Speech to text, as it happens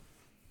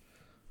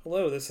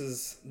Hello, this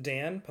is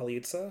Dan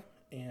Palitza,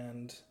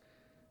 and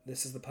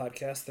this is the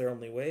podcast There Are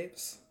Only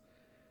Waves.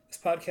 This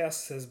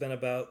podcast has been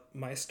about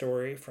my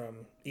story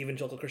from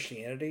evangelical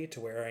Christianity to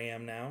where I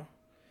am now.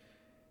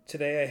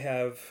 Today I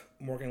have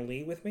Morgan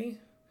Lee with me,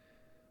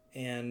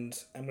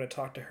 and I'm going to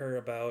talk to her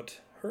about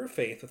her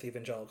faith with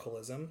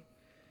evangelicalism.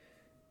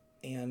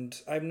 And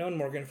I've known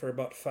Morgan for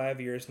about 5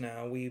 years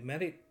now. We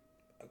met at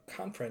a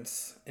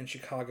conference in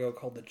Chicago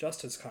called the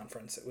Justice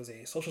Conference. It was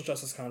a social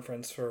justice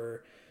conference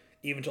for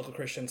evangelical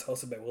Christians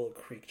hosted by Willow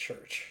Creek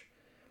Church.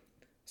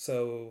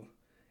 So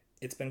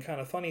it's been kind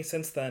of funny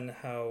since then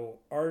how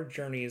our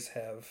journeys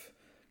have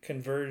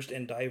converged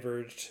and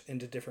diverged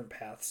into different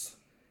paths.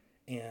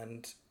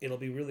 And it'll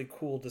be really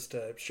cool just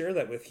to share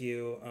that with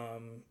you.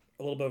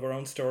 A little bit of our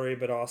own story,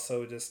 but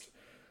also just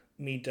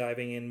me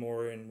diving in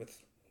more in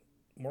with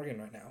Morgan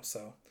right now.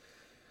 So,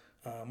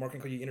 Morgan,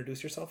 could you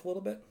introduce yourself a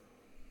little bit?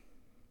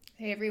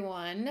 Hey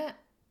everyone.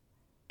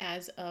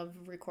 As of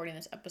recording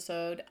this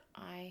episode,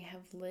 I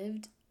have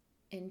lived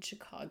in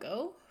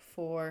Chicago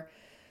for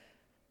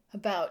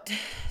about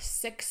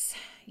 6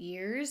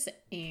 years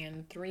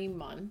and 3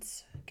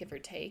 months, give or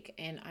take,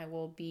 and I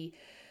will be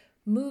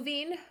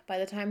moving by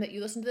the time that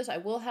you listen to this. I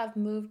will have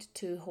moved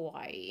to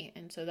Hawaii,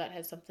 and so that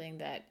has something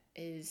that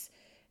is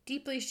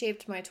deeply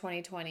shaped my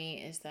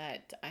 2020 is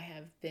that I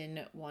have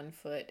been 1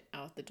 foot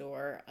out the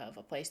door of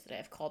a place that I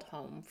have called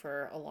home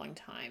for a long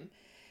time.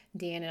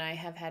 Dan and I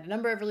have had a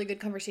number of really good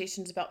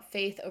conversations about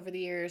faith over the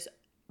years,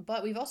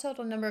 but we've also had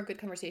a number of good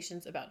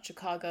conversations about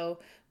Chicago.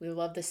 We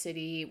love the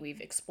city. We've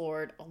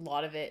explored a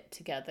lot of it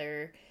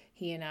together.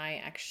 He and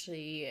I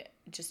actually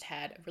just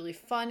had a really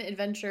fun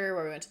adventure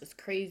where we went to this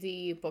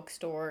crazy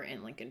bookstore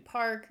in Lincoln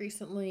Park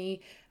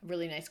recently, a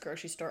really nice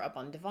grocery store up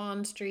on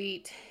Devon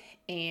Street,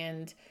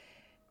 and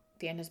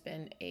Dan has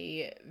been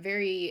a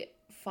very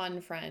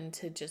fun friend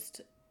to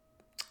just,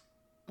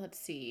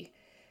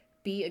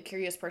 be a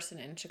curious person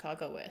in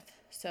Chicago with.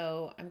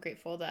 So I'm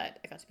grateful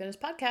that I got to be on his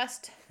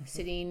podcast,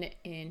 sitting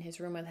in his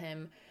room with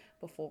him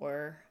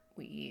before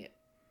we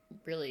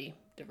really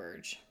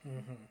diverge.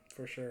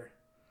 For sure.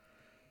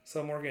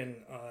 So, Morgan,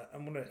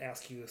 I'm going to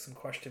ask you some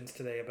questions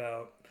today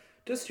about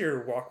just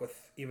your walk with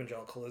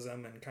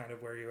evangelicalism and kind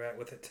of where you're at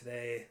with it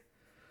today.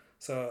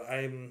 So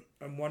I'm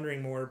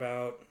wondering more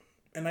about,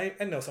 and I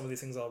know some of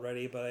these things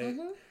already, but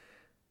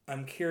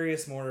I'm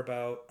curious more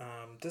about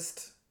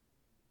just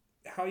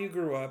how you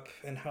grew up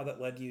and how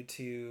that led you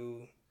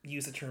to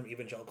use the term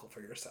evangelical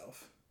for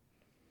yourself.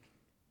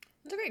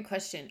 That's a great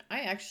question.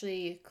 I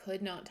actually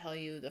could not tell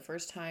you the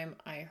first time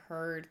I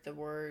heard the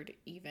word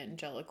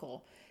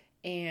evangelical.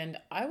 And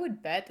I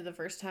would bet that the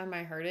first time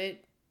I heard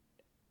it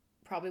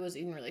probably was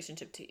in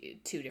relationship to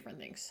 2 different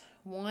things.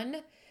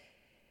 One,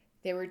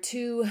 there were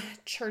 2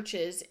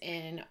 churches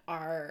in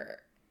our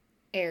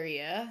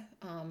area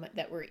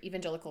that were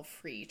evangelical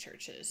free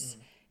churches.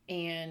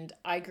 And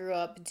I grew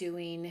up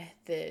doing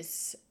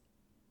this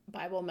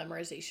Bible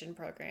memorization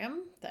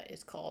program that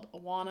is called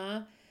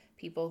Awana.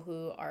 People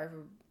who are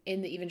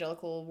in the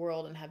evangelical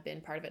world and have been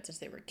part of it since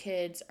they were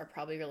kids are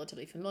probably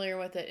relatively familiar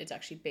with it. It's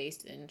actually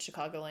based in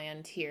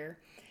Chicagoland here.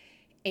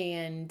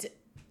 And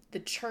the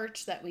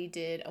church that we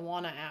did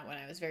Awana at when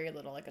I was very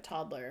little, like a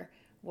toddler,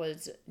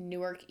 was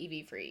Newark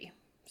EV Free.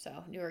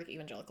 So Newark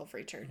Evangelical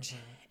Free Church.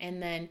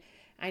 And then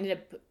I ended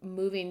up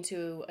moving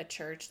to a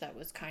church that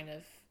was kind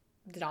of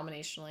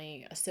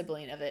denominationally a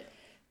sibling of it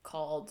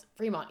called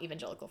Fremont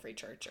Evangelical Free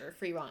Church, or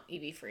Fremont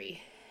EV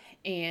Free.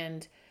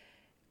 And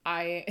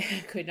I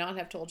could not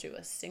have told you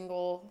a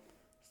single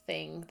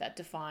thing that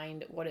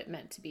defined what it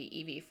meant to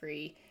be EV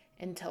free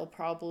until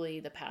probably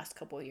the past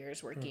couple of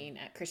years working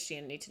at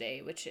Christianity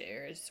Today, which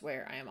is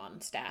where I am on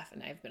staff,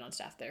 and I've been on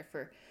staff there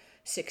for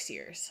 6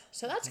 years.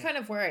 So that's kind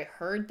of where I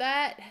heard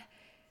that.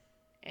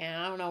 And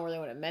I don't know really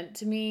what it meant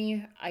to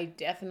me. I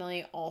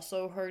definitely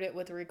also heard it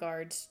with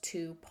regards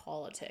to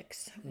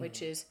politics,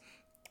 which is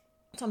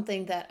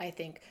something that I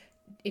think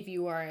if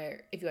you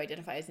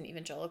identify as an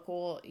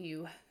evangelical,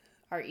 you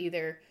are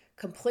either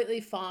completely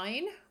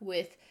fine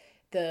with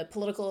the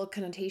political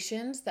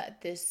connotations that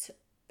this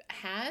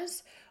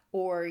has,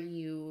 or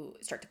you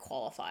start to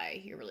qualify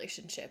your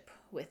relationship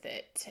with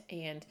it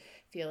and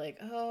feel like,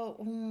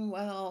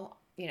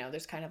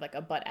 there's kind of like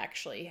a but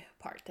actually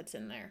part that's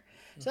in there.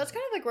 So that's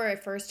kind of like where I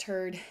first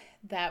heard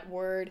that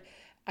word.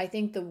 I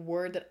think the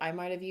word that I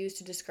might have used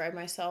to describe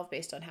myself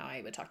based on how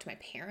I would talk to my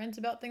parents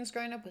about things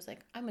growing up was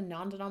like, I'm a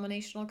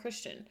non-denominational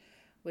Christian,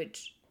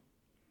 which,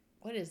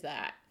 what is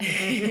that?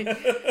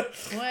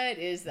 What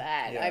is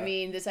that? Yeah. I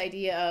mean, this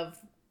idea of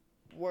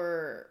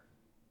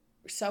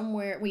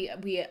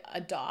we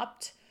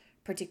adopt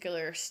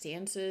particular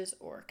stances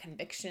or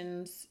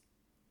convictions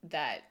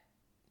that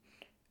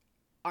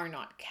are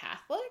not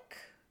Catholic,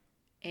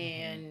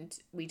 and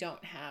we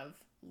don't have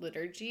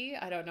liturgy.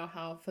 I don't know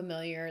how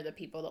familiar the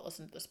people that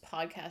listen to this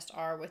podcast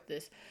are with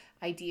this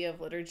idea of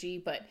liturgy,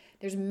 but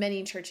there's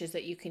many churches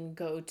that you can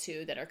go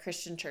to that are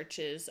Christian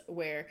churches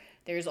where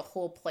there's a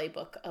whole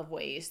playbook of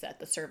ways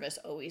that the service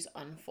always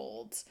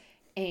unfolds,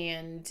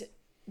 and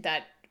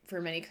that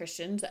for many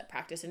Christians that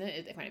practice in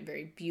it, they find it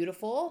very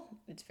beautiful.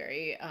 It's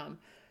very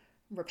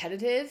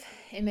repetitive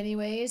in many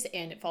ways,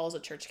 and it follows a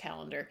church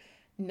calendar.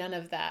 None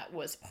of that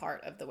was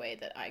part of the way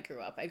that I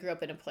grew up. I grew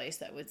up in a place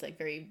that was like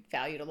very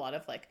valued a lot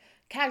of like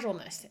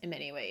casualness in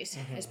many ways,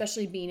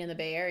 especially being in the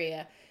Bay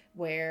Area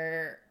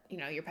where, you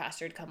know, your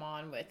pastor would come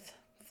on with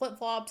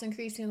flip-flops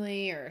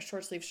increasingly or a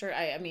short sleeve shirt.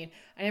 I mean,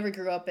 I never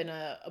grew up in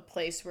a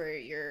place where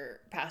your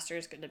pastor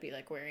is going to be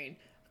like wearing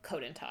a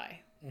coat and tie.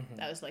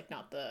 That was like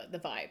not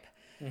the vibe.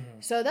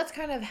 So that's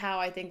kind of how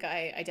I think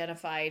I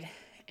identified,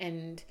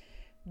 and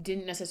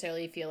didn't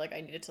necessarily feel like I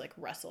needed to like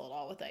wrestle at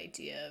all with the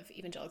idea of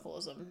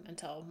evangelicalism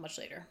until much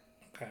later.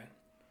 Okay.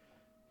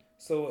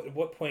 So at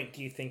what point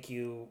do you think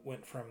you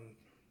went from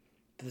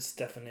this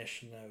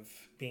definition of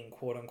being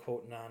quote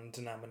unquote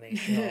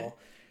non-denominational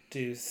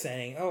to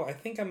saying, oh, I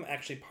think I'm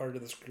actually part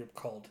of this group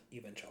called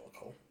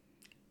evangelical?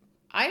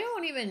 I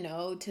don't even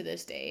know to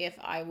this day if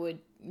I would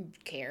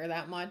care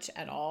that much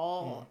at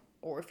all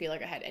or feel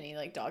like I had any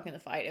like dog in the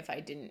fight if I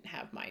didn't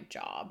have my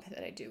job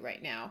that I do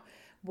right now,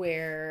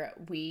 where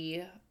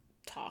we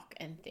talk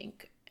and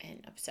think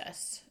and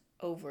obsess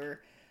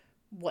over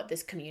what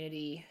this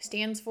community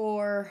stands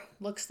for,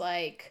 looks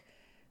like.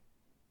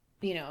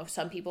 You know,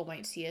 some people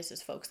might see us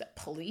as folks that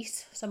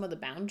police some of the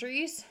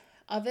boundaries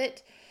of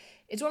it.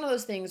 It's one of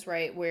those things,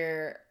 right,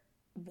 where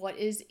what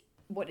is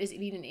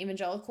being an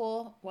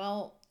evangelical?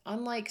 Well,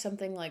 unlike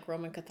something like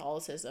Roman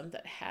Catholicism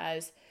that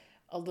has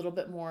a little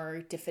bit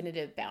more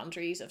definitive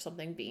boundaries of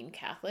something being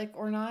Catholic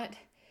or not,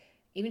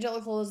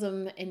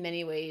 evangelicalism in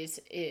many ways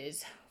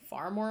is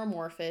far more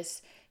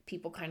amorphous.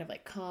 People kind of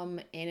like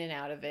come in and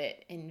out of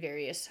it in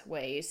various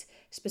ways,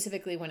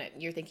 specifically when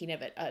you're thinking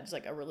of it as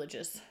like a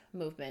religious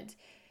movement.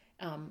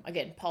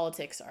 Again,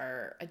 politics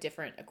are a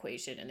different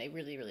equation and they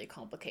really, really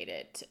complicate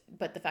it.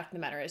 But the fact of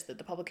the matter is that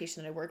the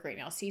publication that I work right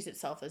now sees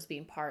itself as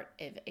being part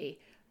of a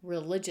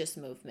religious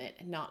movement,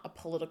 not a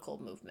political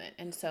movement.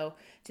 And so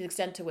to the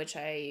extent to which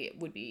I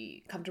would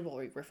be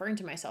comfortable referring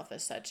to myself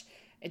as such,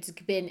 it's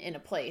been in a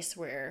place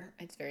where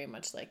it's very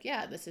much like,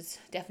 yeah, this is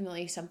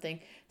definitely something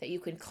that you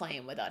can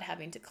claim without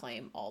having to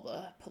claim all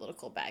the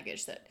political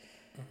baggage that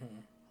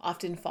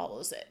often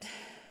follows it.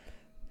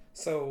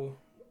 So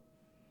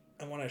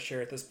I want to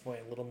share at this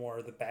point a little more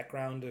of the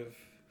background of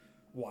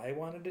why I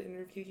wanted to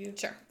interview you.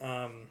 Sure.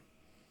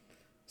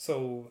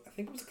 So I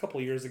think it was a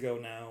couple years ago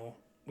now.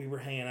 We were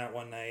hanging out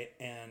one night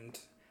and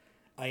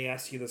I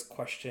asked you this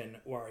question,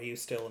 why are you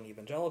still an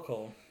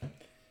evangelical?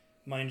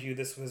 Mind you,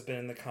 this has been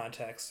in the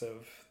context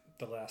of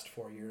the last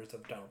 4 years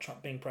of Donald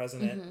Trump being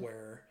president,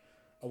 where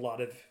a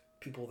lot of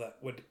people that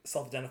would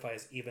self-identify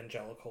as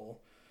evangelical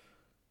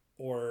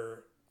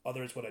or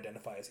others would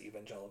identify as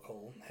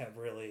evangelical have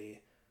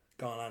really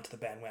gone onto the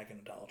bandwagon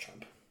of Donald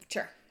Trump.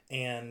 Sure.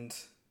 And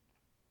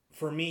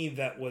for me,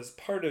 that was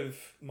part of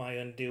my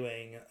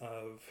undoing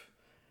of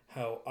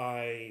how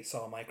I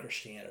saw my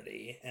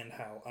Christianity and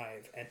how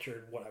I've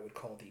entered what I would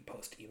call the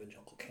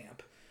post-evangelical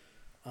camp.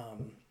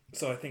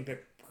 So I think the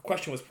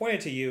question was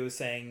pointed to you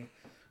saying,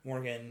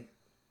 Morgan,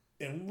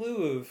 in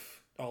lieu of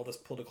all this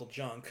political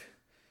junk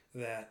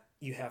that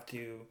you have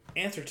to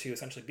answer to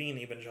essentially being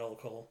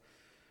evangelical,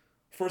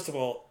 first of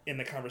all, in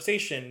the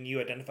conversation, you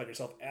identified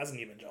yourself as an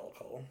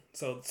evangelical.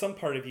 So some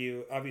part of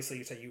you, obviously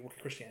you said you work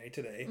at Christianity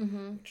Today,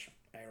 which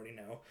I already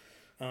know.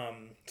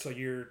 So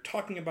you're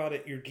talking about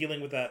it, you're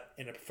dealing with that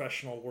in a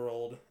professional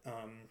world.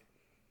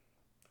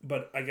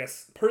 But I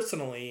guess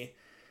personally,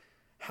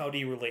 how do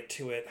you relate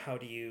to it? How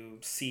do you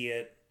see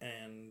it?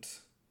 And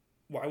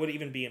why would it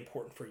even be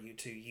important for you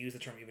to use the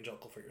term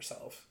evangelical for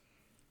yourself?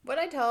 What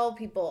I tell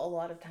people a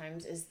lot of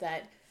times is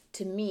that,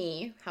 to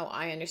me, how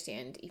I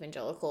understand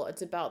evangelical,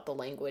 it's about the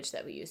language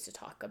that we use to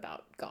talk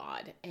about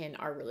God and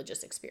our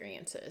religious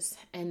experiences.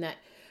 And that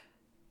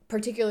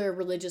particular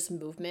religious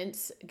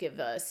movements give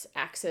us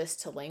access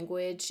to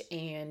language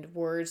and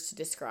words to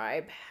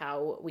describe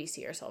how we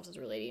see ourselves as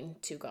relating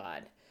to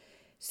God.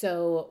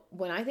 So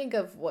when I think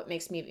of what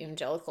makes me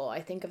evangelical,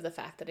 I think of the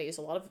fact that I use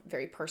a lot of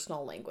very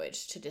personal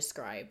language to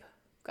describe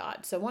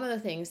God. So one of the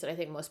things that I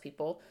think most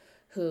people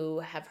who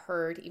have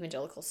heard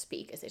evangelicals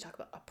speak is they talk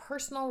about a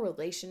personal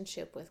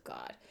relationship with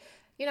God.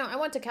 You know, I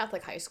went to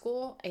Catholic high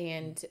school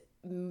and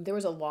there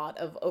was a lot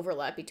of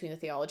overlap between the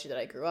theology that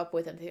I grew up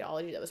with and the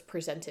theology that was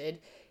presented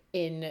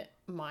in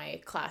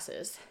my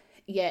classes.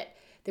 Yet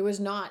there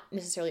was not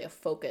necessarily a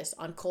focus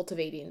on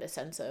cultivating the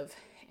sense of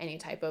any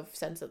type of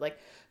sense of like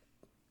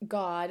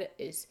God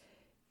is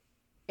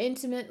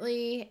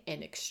intimately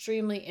and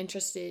extremely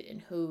interested in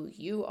who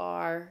you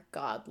are.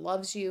 God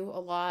loves you a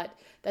lot.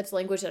 That's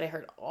language that I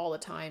heard all the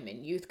time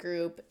in youth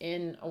group,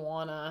 in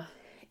Awana,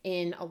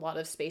 in a lot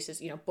of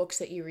spaces, you know, books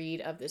that you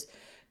read of this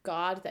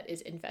God that is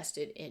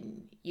invested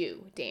in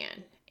you,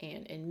 Dan,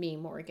 and in me,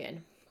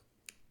 Morgan.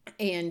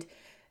 And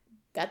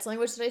that's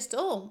language that I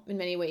still in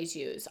many ways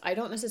use. I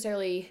don't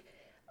necessarily,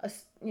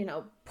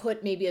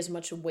 put maybe as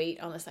much weight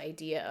on this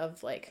idea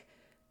of like,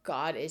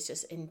 God is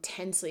just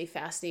intensely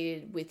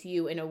fascinated with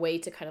you in a way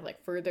to kind of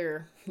like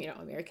further,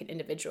 American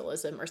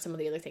individualism or some of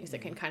the other things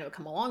that can kind of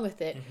come along with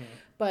it.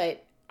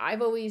 But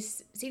I've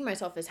always seen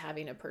myself as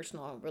having a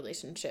personal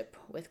relationship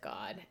with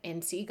God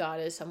and see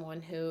God as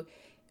someone who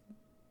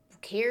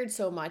cared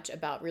so much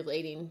about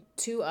relating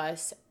to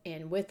us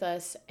and with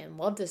us and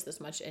loved us this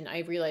much. And I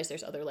realize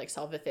there's other like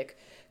salvific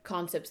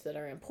concepts that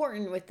are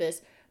important with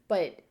this,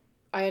 but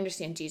I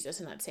understand Jesus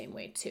in that same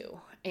way too.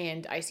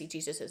 And I see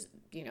Jesus as,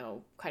 you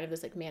know, kind of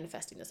this like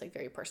manifesting this like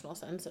very personal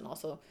sense, and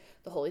also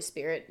the Holy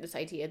Spirit, this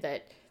idea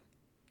that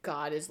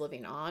God is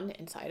living on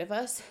inside of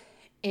us.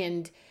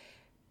 And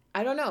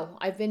I don't know,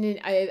 I've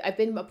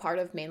been a part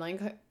of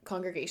mainline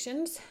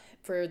congregations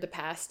for the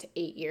past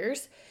 8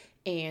 years,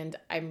 and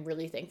I'm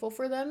really thankful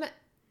for them,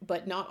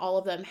 but not all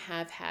of them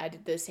have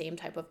had the same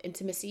type of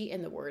intimacy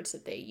in the words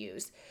that they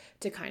use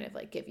to kind of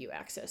like give you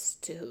access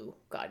to who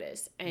God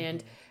is.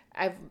 And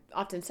I've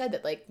often said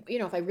that, like, you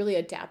know, if I really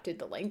adapted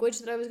the language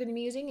that I was going to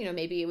be using, you know,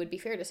 maybe it would be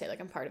fair to say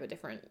like I'm part of a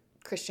different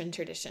Christian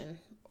tradition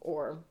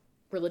or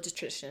religious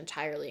tradition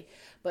entirely.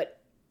 But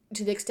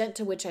to the extent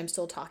to which I'm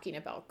still talking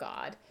about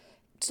God,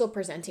 still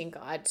presenting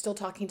God, still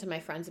talking to my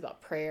friends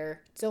about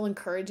prayer, still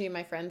encouraging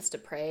my friends to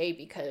pray,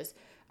 because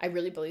I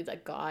really believe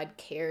that God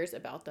cares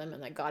about them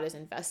and that God is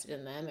invested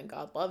in them and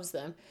God loves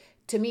them.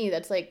 To me,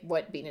 that's like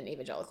what being an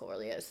evangelical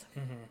really is.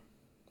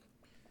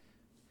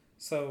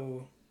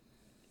 So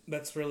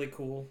that's really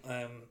cool.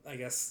 I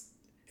guess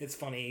it's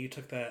funny you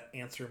took that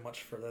answer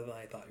much further than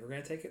I thought you were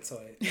going to take it, so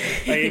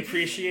I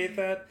appreciate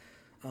that.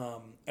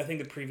 I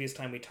think the previous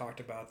time we talked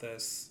about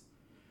this,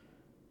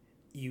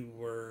 you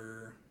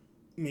were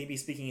maybe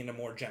speaking in a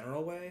more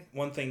general way.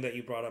 One thing that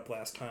you brought up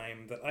last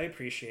time that I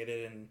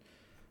appreciated,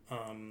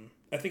 and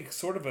I think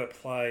sort of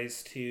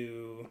applies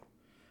to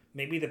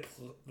maybe the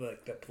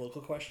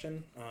political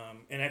question,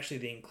 and actually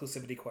the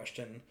inclusivity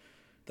question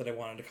that I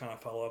wanted to kind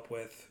of follow up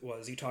with,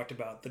 was you talked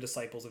about the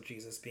disciples of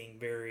Jesus being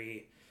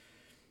very,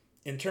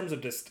 in terms of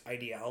just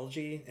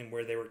ideology and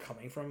where they were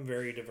coming from,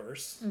 very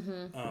diverse,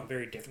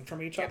 very different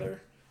from each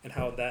other, and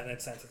how that, in a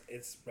sense,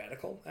 it's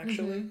radical,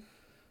 actually.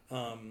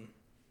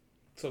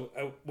 So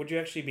would you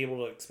actually be able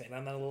to expand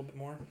on that a little bit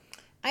more?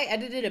 I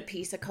edited a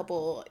piece a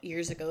couple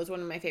years ago. It was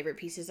one of my favorite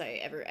pieces I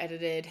ever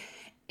edited.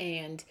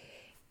 And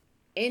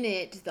in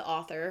it, the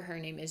author, her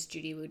name is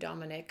Judy Wu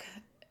Dominic,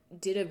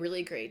 did a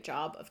really great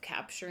job of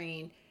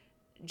capturing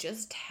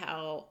just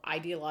how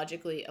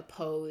ideologically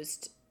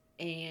opposed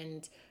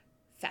and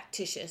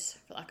factitious,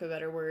 for lack of a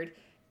better word,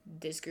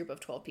 this group of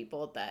 12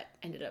 people that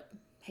ended up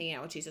hanging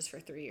out with Jesus for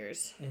 3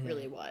 years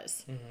really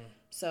was.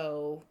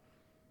 So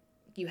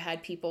you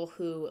had people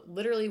who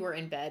literally were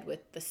in bed with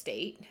the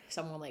state,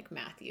 someone like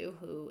Matthew,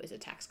 who is a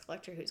tax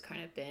collector who's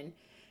kind of been,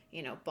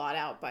 you know, bought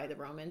out by the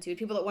Romans. You had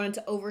people that wanted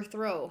to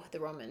overthrow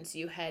the Romans.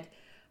 You had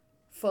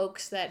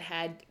folks that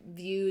had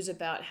views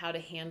about how to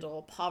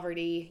handle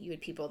poverty. You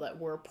had people that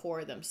were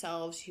poor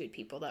themselves. You had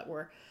people that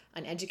were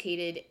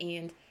uneducated.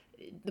 And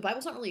the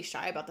Bible's not really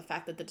shy about the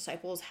fact that the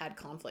disciples had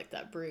conflict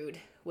that brewed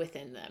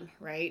within them,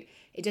 right?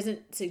 It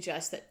doesn't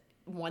suggest that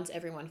once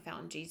everyone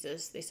found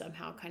Jesus, they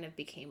somehow kind of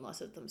became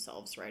less of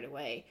themselves right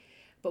away,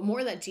 but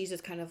more that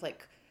Jesus kind of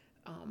like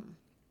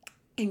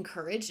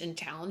encouraged and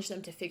challenged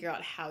them to figure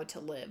out how to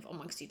live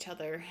amongst each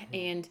other.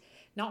 And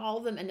not all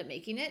of them end up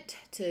making it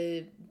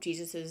to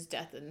Jesus's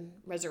death and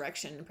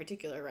resurrection in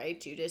particular, right?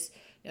 Judas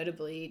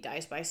notably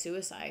dies by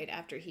suicide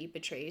after he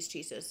betrays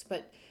Jesus.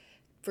 But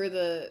for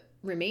the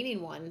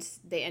remaining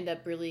ones, they end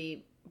up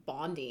really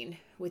bonding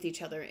with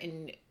each other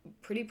in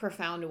pretty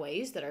profound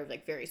ways that are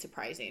like very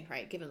surprising,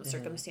 right? Given the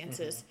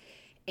circumstances.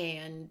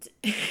 And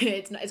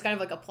it's kind of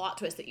like a plot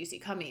twist that you see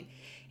coming.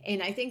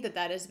 And I think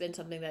that has been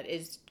something that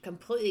is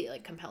completely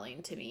like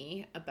compelling to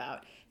me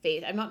about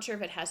faith. I'm not sure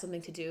if it has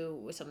something to do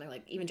with something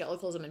like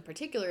evangelicalism in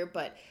particular,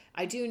 but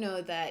I do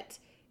know that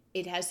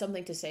it has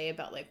something to say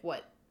about like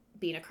what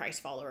being a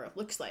Christ follower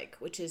looks like,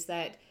 which is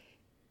that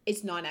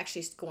it's not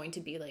actually going to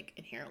be like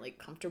inherently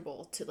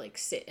comfortable to like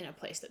sit in a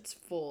place that's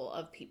full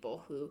of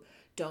people who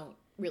don't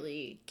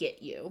really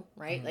get you,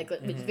 right? Like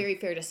it's very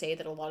fair to say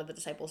that a lot of the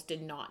disciples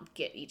did not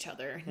get each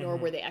other, nor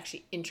were they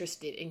actually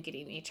interested in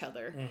getting each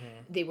other.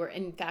 They were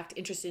in fact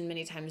interested in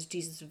many times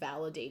Jesus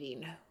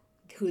validating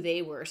who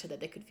they were so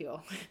that they could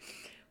feel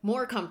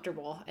more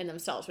comfortable in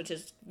themselves, which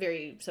is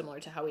very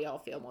similar to how we all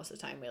feel most of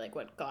the time. We like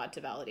want God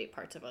to validate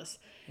parts of us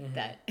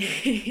that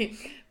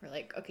we're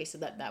like, okay, so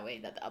that way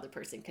that the other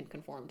person can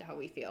conform to how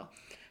we feel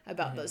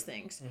about those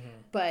things.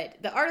 But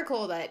the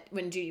article that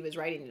when Judy was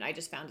writing it, I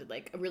just found it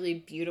like a really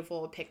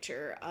beautiful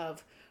picture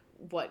of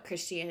what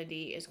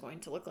Christianity is going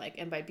to look like.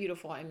 And by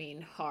beautiful, I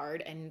mean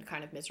hard and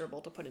kind of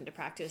miserable to put into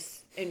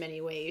practice in many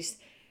ways,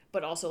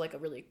 but also like a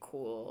really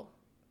cool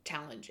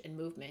challenge and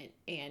movement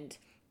and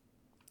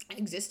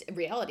exist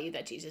reality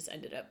that Jesus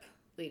ended up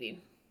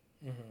leading.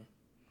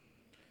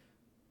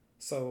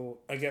 So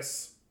I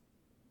guess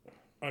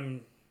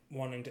I'm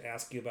wanting to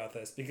ask you about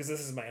this because this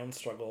is my own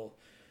struggle.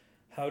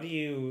 How do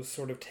you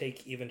sort of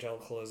take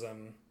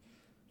evangelicalism?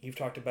 You've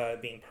talked about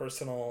it being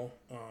personal,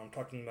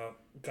 talking about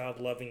God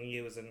loving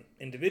you as an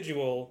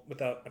individual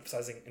without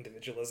emphasizing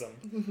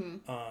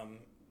individualism.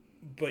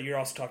 But you're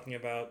also talking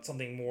about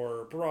something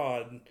more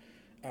broad,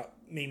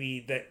 maybe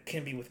that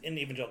can be within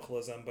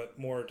evangelicalism, but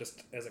more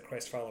just as a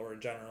Christ follower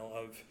in general,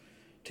 of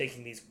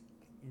taking these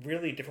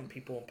really different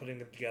people and putting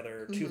them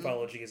together to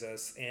follow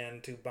Jesus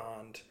and to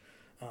bond,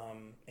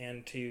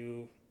 and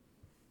to,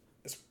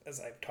 as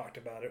I've talked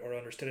about it or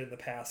understood it in the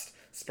past,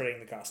 spreading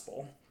the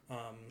gospel.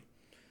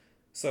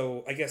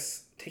 So I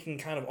guess taking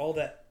kind of all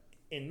that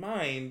in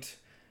mind,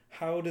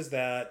 how does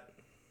that,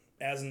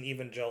 as an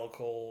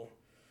evangelical,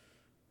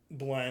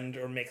 blend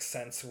or make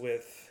sense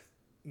with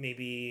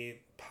maybe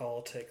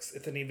politics?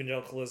 It's an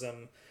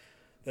evangelicalism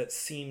that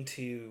seem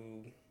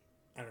to,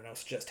 I don't know,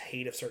 suggest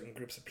hate of certain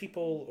groups of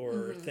people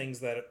or things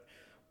that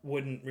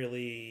didn't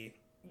really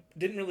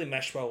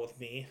mesh well with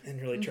me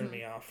and really turned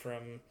me off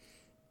from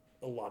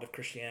a lot of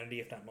Christianity,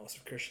 if not most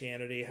of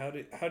Christianity. How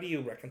do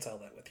you reconcile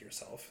that with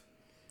yourself?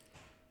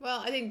 Well,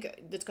 I think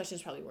this question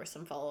is probably worth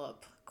some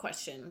follow-up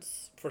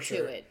questions For to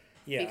sure. it.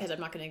 Yeah. Because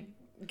I'm not going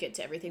to get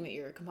to everything that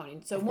you're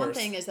component. So Of one course.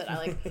 thing is that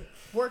I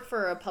work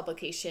for a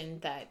publication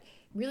that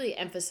really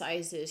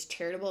emphasizes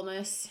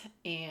charitableness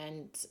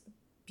and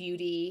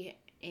beauty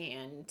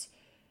and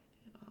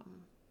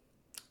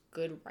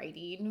good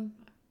writing,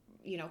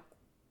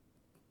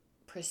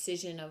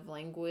 precision of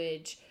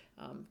language,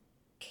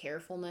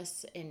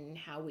 carefulness in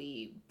how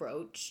we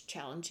broach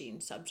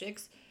challenging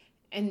subjects.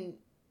 And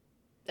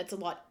that's a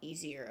lot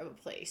easier of a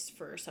place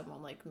for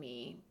someone like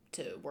me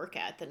to work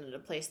at than at a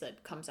place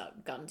that comes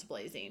out guns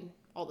blazing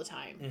all the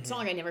time. It's not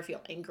like I never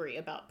feel angry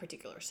about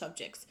particular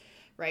subjects,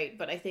 right?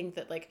 But I think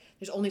that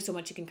there's only so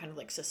much you can kind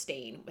of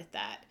sustain with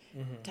that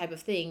type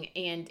of thing.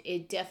 And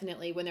it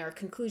definitely, when there are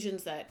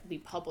conclusions that we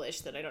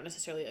publish that I don't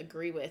necessarily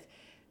agree with,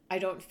 I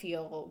don't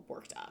feel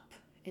worked up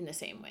in the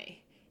same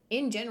way.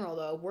 In general,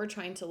 though, we're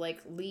trying to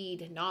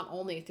lead not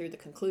only through the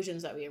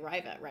conclusions that we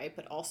arrive at, right,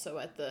 but also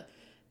at the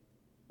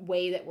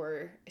way that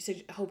we're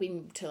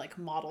hoping to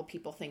model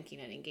people thinking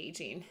and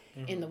engaging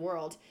in the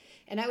world.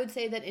 And I would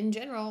say that in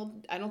general,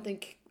 I don't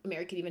think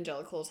American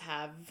evangelicals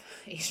have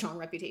a strong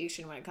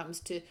reputation when it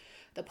comes to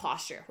the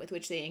posture with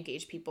which they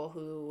engage people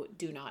who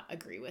do not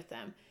agree with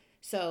them.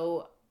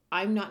 So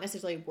I'm not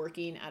necessarily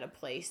working at a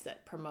place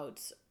that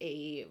promotes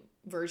a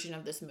version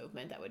of this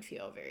movement that would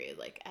feel very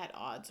at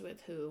odds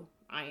with who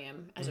I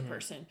am as a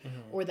person,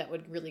 or that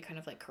would really kind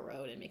of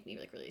corrode and make me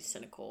really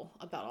cynical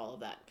about all of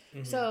that.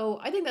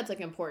 So I think that's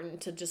important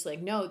to just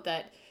note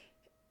that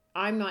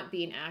I'm not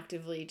being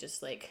actively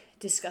just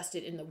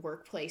disgusted in the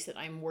workplace that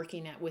I'm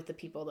working at with the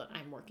people that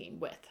I'm working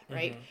with,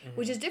 right?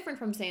 Which is different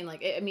from saying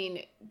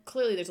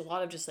clearly there's a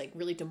lot of just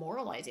really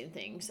demoralizing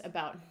things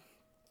about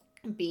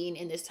being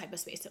in this type of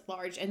space at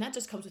large. And that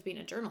just comes with being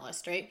a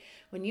journalist, right?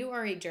 When you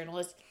are a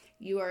journalist,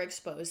 you are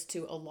exposed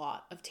to a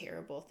lot of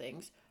terrible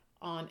things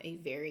on a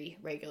very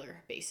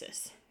regular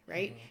basis,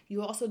 right?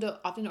 You also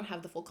often don't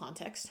have the full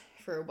context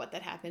for what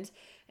that happens.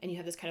 And you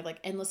have this kind of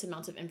endless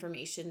amounts of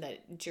information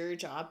that it's your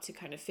job to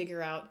kind of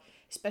figure out,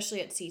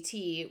 especially at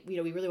CT, we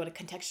really want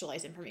to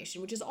contextualize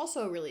information, which is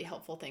also a really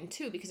helpful thing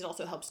too, because it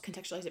also helps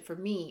contextualize it for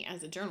me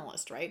as a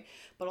journalist, right?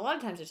 But a lot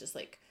of times it's just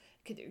there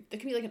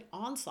can be an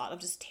onslaught of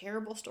just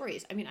terrible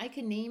stories. I mean, I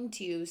can name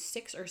to you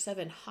 6 or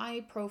 7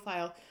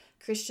 high-profile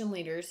Christian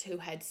leaders who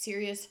had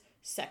serious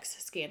sex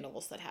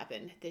scandals that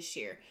happened this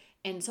year.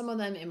 And some of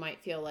them, it might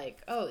feel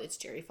oh, it's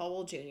Jerry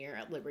Falwell Jr.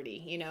 at Liberty,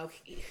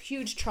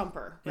 huge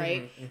trumper,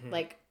 right?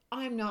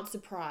 I'm not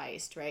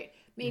surprised, right?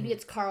 Maybe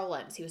it's Carl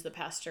Lentz. He was the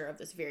pastor of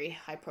this very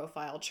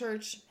high-profile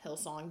church,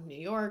 Hillsong, New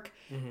York.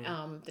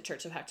 The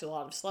church affected a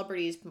lot of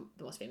celebrities.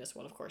 The most famous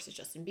one, of course, is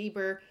Justin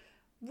Bieber.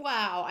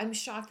 Wow, I'm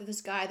shocked that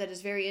this guy that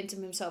is very into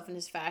himself and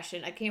his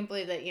fashion, I can't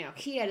believe that,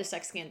 he had a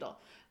sex scandal.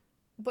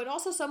 But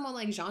also someone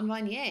like Jean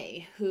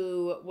Vanier,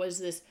 who was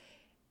this,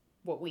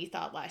 what we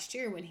thought last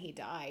year when he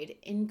died,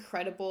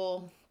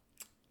 incredible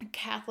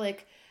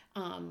Catholic,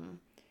 I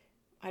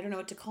don't know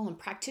what to call him,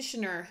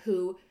 practitioner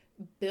who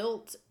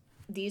built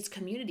these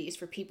communities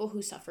for people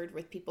who suffered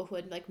with people who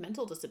had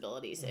mental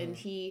disabilities. And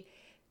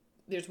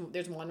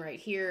there's one right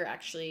here,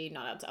 actually,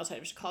 not outside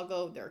of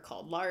Chicago. They're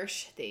called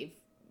L'Arche. They've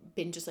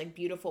been just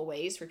beautiful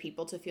ways for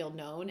people to feel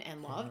known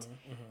and loved.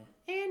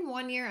 And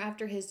 1 year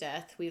after his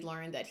death, we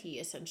learned that he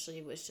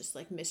essentially was just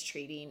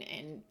mistreating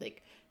and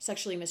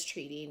sexually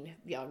mistreating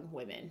young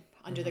women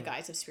under the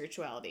guise of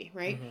spirituality,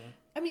 right?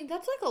 I mean,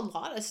 that's a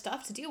lot of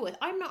stuff to deal with.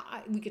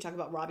 We could talk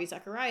about Ravi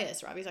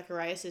Zacharias. Ravi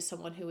Zacharias is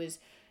someone who is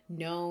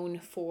known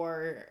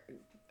for,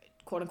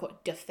 quote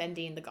unquote,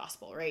 defending the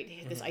gospel,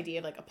 right? This idea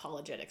of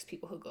apologetics,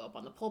 people who go up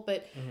on the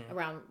pulpit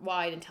around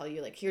wide and tell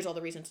you here's all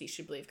the reasons you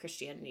should believe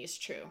Christianity is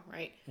true,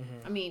 right?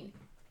 I mean,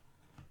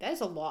 that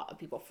is a lot of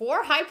people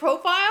for high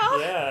profile.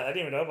 Yeah, I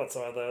didn't even know about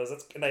some of those.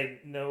 And I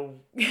know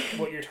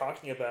what you're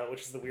talking about,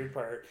 which is the weird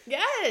part.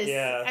 Yes.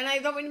 Yeah. And I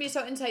don't mean to be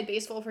so inside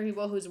baseball for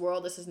people whose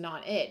world this is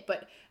not it,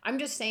 but I'm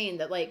just saying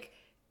that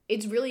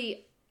it's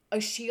really a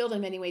shield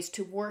in many ways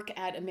to work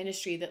at a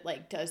ministry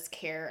that does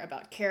care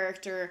about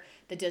character,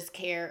 that does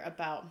care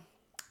about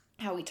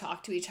how we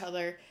talk to each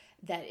other,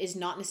 that is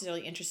not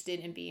necessarily interested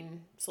in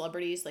being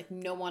celebrities. Like,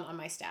 no one on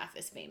my staff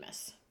is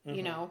famous.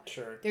 You know,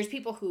 Sure. There's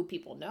people who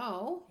people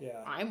know.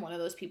 Yeah. I'm one of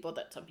those people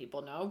that some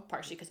people know,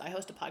 partially because I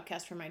host a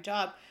podcast for my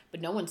job,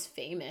 but no one's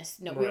famous.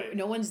 No, Right.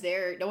 no one's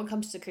there. No one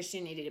comes to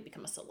Christianity to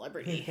become a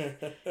celebrity.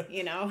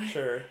 You know,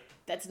 Sure.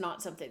 that's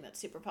not something that's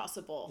super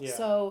possible. Yeah.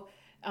 So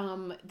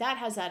that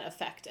has that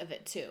effect of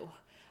it too.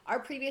 Our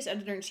previous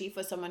editor-in-chief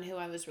was someone who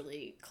I was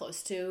really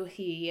close to.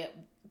 He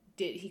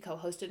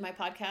co-hosted my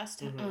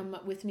podcast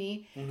with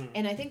me.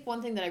 And I think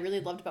one thing that I really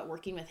loved about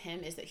working with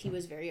him is that he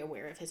was very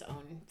aware of his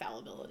own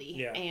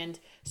fallibility and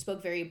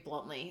spoke very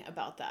bluntly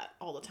about that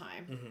all the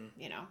time.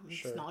 You know,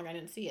 it's not like I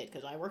didn't see it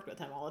because I worked with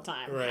him all the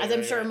time. Right, as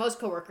I'm sure most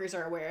coworkers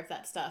are aware of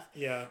that stuff.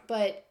 Yeah.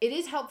 But it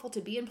is helpful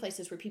to be in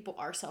places where people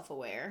are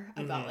self-aware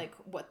about like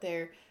what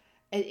they're,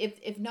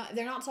 if not,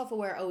 they're not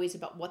self-aware always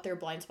about what their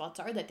blind spots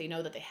are, that they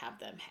know that they have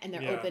them and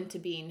they're open to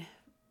being,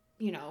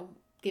 you know,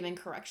 given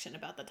correction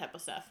about that type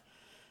of stuff.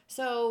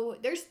 So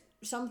there's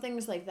some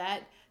things like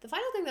that. The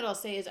final thing that I'll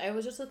say is I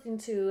was just listening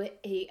to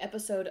a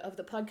episode of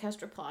the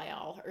podcast Reply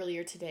All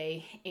earlier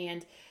today,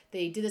 and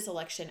they did this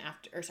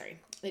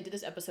they did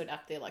this episode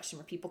after the election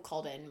where people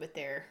called in with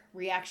their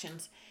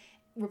reactions.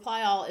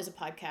 Reply All is a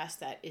podcast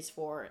that is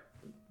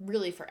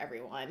really for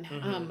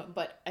everyone.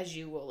 But as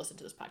you will listen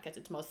to this podcast,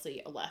 it's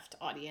mostly a left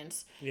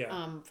audience,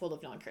 full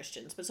of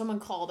non-Christians. But someone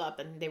called up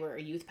and they were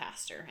a youth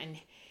pastor, and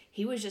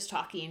he was just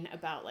talking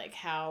about like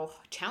how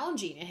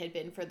challenging it had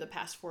been for the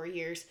past 4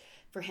 years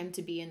for him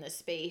to be in this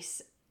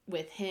space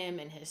with him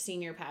and his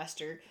senior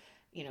pastor.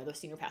 You know, the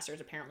senior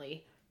pastors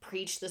apparently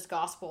preached this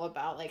gospel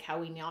about like how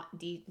we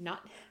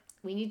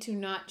need to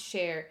not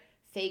share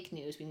fake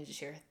news. We need to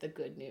share the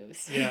good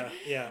news.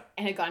 Yeah.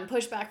 And had gotten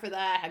pushback for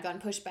that. Had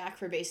gotten pushback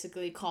for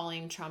basically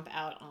calling Trump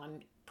out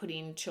on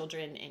putting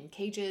children in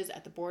cages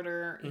at the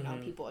border. You know,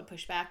 people had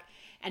pushed back.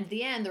 And at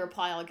the end, the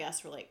Reply All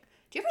guests were like,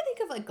 do you ever think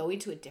of like going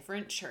to a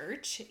different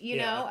church, you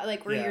know,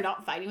 like where you're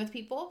not fighting with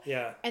people?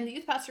 Yeah. And the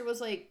youth pastor was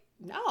like,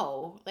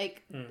 no,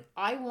 like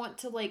I want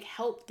to like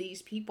help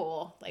these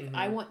people. Like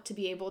I want to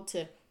be able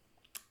to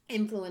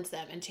influence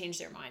them and change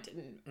their mind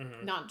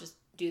and not just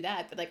do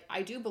that. But like,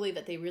 I do believe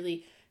that they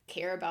really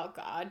care about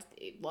God.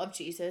 They love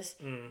Jesus.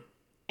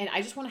 And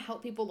I just want to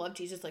help people love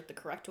Jesus like the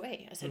correct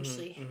way,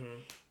 essentially.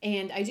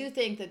 And I do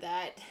think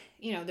that,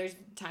 you know, there's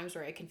times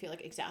where I can feel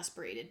like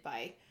exasperated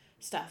by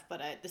stuff,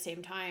 but at the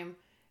same time,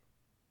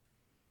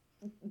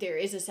 there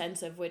is a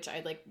sense of which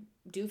I like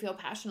do feel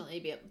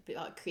passionately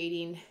about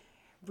creating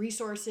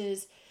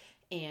resources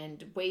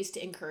and ways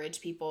to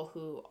encourage people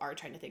who are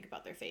trying to think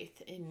about their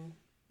faith in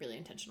really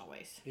intentional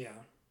ways. Yeah.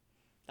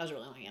 That was a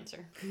really long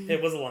answer.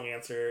 It was a long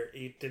answer.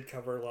 You did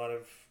cover a lot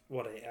of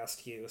what I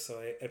asked you, so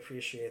I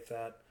appreciate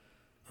that.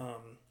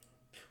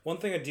 One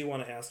thing I do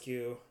want to ask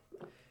you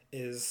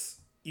is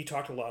you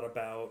talked a lot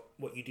about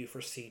what you do for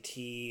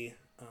CT.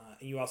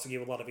 And you also gave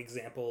a lot of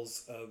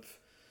examples of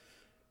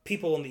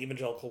people in the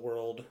evangelical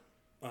world,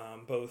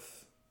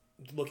 both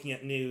looking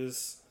at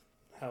news,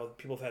 how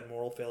people have had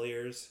moral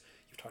failures.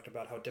 You've talked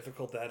about how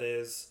difficult that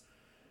is.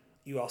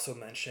 You also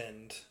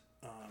mentioned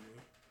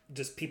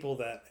just people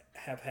that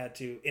have had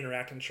to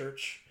interact in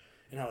church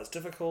and how it's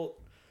difficult.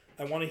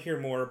 I want to hear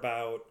more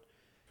about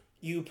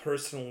you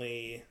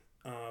personally,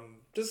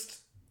 just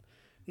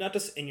not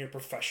just in your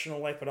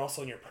professional life, but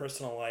also in your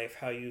personal life,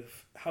 how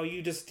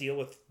you just deal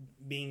with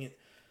being.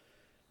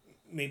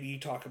 Maybe you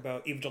talk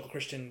about evangelical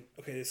Christian,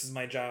 okay, this is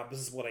my job, this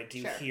is what I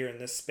do here in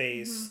this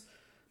space.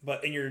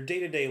 But in your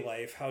day-to-day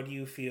life, how do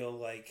you feel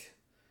like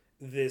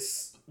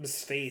this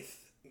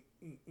faith,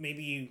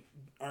 maybe you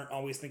aren't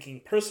always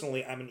thinking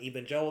personally, I'm an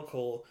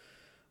evangelical,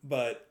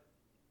 but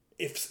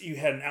if you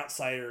had an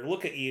outsider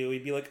look at you,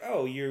 he'd be like,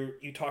 oh,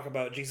 you talk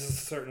about Jesus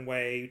a certain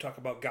way, you talk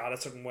about God a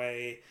certain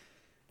way,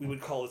 we would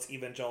call this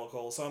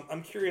evangelical. So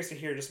I'm curious to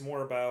hear just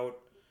more about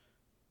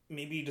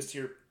maybe just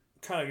your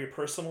kind of your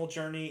personal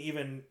journey,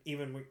 even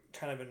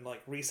kind of in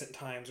like recent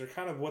times, or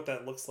kind of what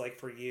that looks like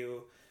for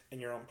you in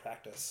your own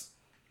practice.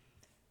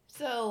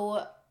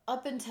 So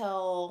up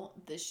until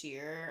this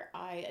year,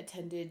 I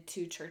attended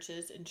 2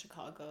 churches in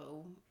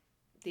Chicago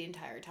the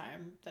entire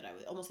time that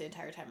almost the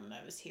entire time that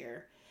I was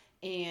here.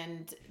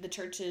 And the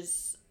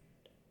churches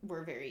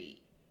were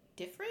very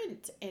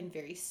different and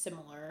very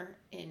similar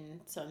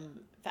in some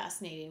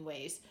fascinating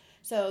ways.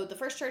 So the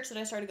first church that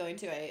I started going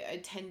to, I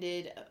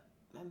attended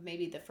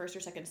maybe the first or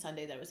second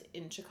Sunday that I was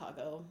in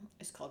Chicago.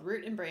 It's called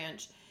Root and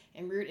Branch.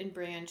 And Root and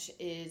Branch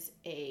is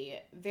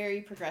a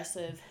very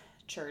progressive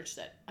church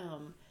that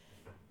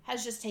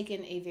has just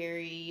taken a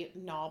very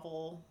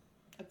novel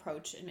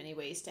approach in many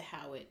ways to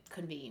how it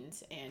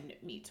convenes and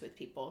meets with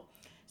people.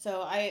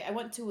 So I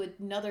went to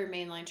another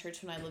mainline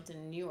church when I lived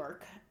in New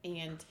York,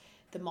 and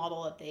the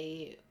model that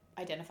they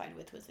identified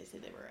with was they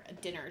said they were a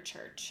dinner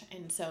church.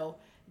 And so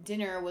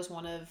dinner was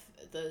one of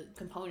the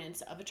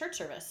components of a church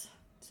service.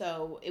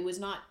 So it was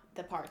not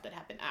the part that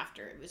happened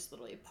after. It was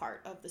literally a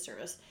part of the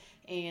service.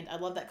 And I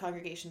love that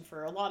congregation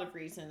for a lot of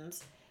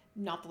reasons,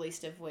 not the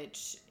least of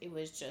which it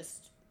was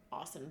just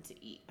awesome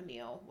to eat a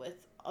meal with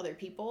other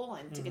people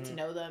and to get to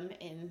know them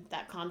in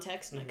that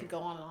context. And I could go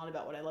on and on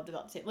about what I loved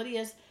about St.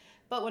 Lydia's.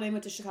 But when I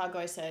went to Chicago,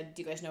 I said,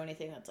 do you guys know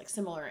anything that's like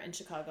similar in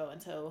Chicago?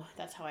 And so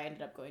that's how I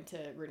ended up going to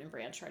Root and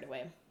Branch right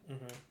away.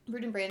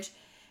 Root and Branch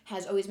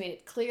has always made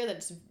it clear that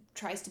it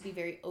tries to be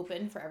very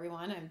open for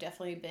everyone. I've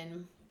definitely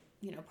been,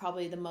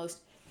 probably the most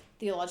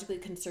theologically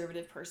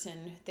conservative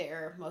person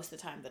there most of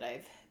the time that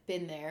I've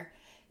been there,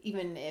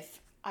 even if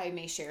I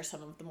may share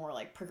some of the more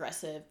like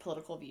progressive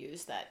political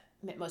views that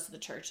most of the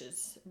church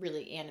is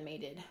really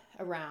animated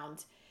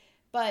around.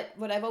 But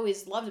what I've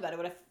always loved about it,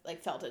 what I've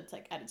like felt it's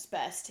like at its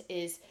best,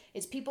 is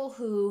it's people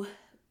who,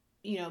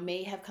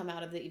 may have come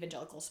out of the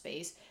evangelical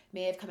space,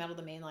 may have come out of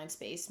the mainline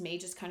space, may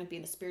just kind of be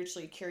in the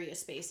spiritually curious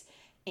space,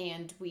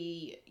 and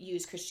we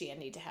use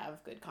Christianity to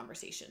have good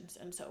conversations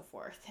and so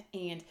forth.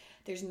 And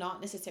there's not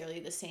necessarily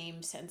the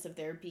same sense of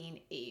there being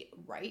a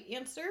right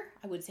answer.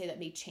 I would say that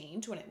may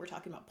change when we're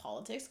talking about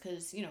politics,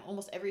 because,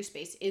 almost every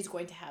space is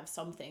going to have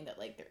something that,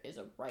 like, there is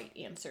a right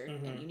answer,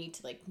 and you need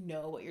to, like,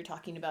 know what you're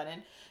talking about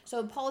in.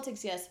 So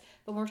politics, yes,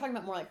 but when we're talking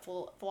about more, like,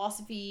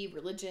 philosophy,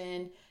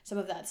 religion, some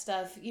of that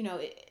stuff,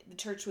 the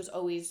church was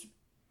always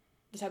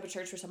the type of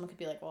church where someone could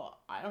be like, well,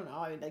 I don't know,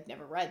 I like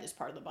never read this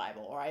part of the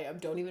Bible, or I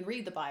don't even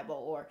read the Bible,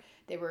 or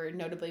there were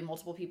notably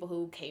multiple people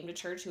who came to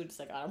church who were just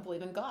like, I don't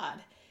believe in God.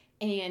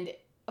 And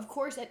of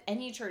course, at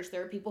any church,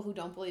 there are people who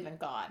don't believe in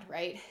God,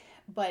 right?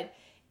 But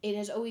it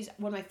has always,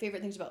 one of my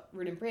favorite things about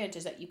Root and Branch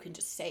is that you can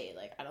just say,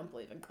 like, I don't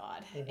believe in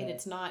God. And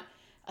it's not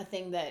a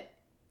thing that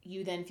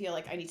you then feel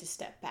like I need to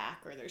step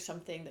back, or there's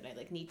something that I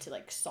like need to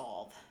like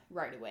solve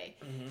right away.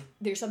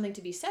 There's something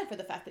to be said for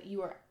the fact that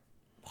you are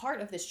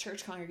part of this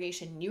church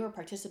congregation, you are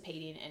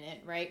participating in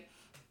it, right?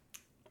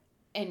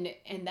 And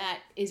that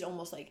is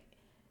almost like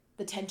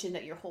the tension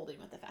that you're holding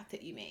with the fact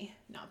that you may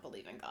not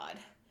believe in God.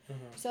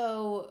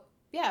 So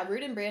yeah,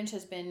 Root and Branch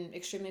has been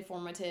extremely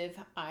formative.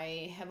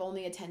 I have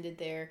only attended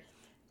there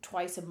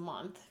twice a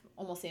month,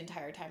 almost the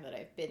entire time that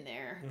I've been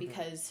there,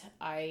 because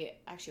I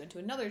actually went to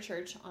another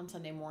church on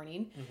Sunday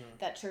morning.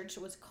 That church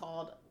was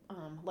called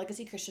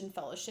Legacy Christian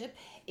Fellowship.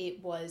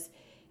 It was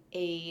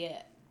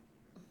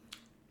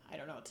I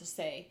don't know what to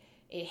say,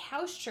 a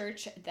house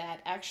church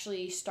that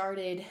actually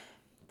started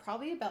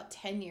probably about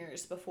 10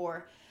 years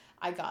before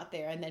I got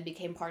there, and then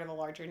became part of a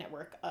larger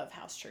network of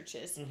house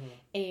churches.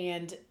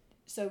 And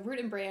so Root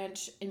and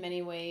Branch, in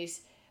many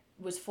ways,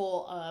 was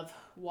full of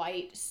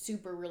white,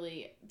 super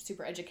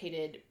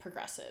educated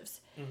progressives.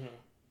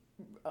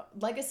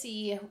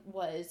 Legacy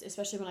was,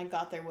 especially when I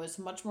got there, was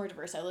much more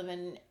diverse. I live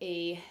in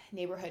a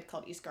neighborhood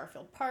called East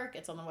Garfield Park.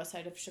 It's on the west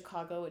side of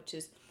Chicago, which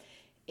is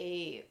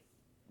a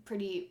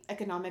pretty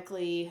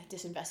economically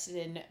disinvested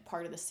in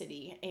part of the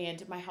city.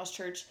 And my house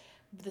church,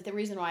 the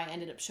reason why I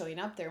ended up showing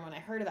up there when I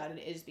heard about it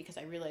is because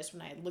I realized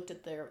when I looked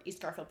at their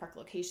East Garfield Park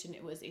location,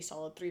 it was a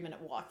solid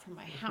 3-minute walk from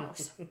my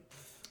house.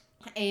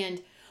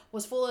 And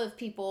was full of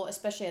people,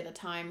 especially at the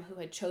time, who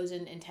had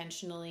chosen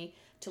intentionally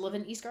to live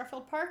in East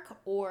Garfield Park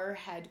or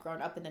had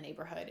grown up in the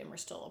neighborhood and were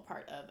still a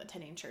part of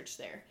attending church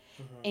there.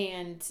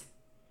 And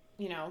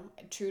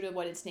true to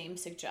what its name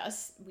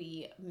suggests,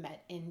 we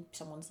met in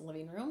someone's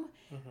living room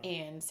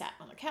and sat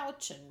on the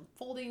couch and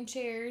folding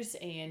chairs,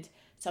 and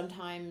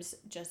sometimes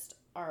just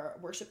our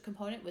worship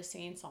component was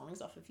singing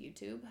songs off of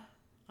YouTube.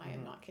 I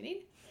am not kidding.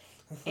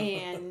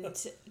 And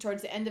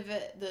towards the end of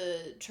it,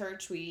 the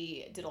church,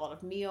 we did a lot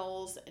of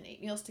meals and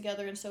ate meals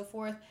together and so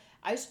forth.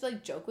 I used to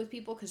like joke with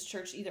people because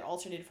church either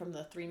alternated from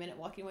the 3-minute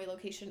walking away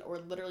location or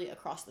literally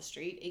across the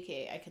street,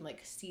 aka I can like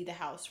see the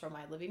house from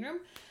my living room.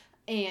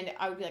 And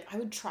I would be like, I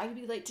would try to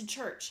be late to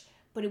church,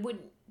 but it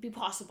wouldn't be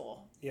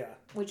possible. Yeah.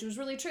 Which was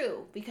really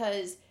true,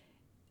 because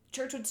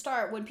church would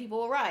start when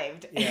people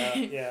arrived.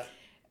 Yeah.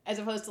 As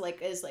opposed to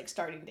like as like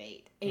starting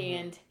date.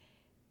 And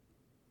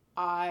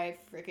I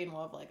freaking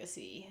love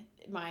Legacy.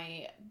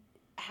 My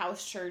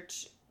house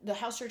church, the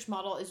house church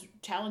model is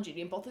challenging.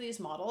 In both of these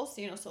models,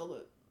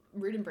 so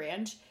Root and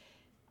Branch,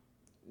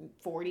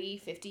 40,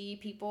 50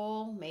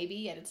 people,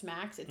 maybe at its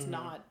max. It's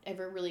not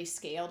ever really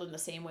scaled in the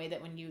same way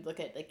that when you look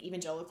at like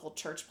evangelical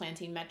church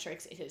planting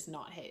metrics, it has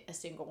not hit a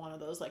single one of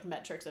those like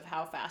metrics of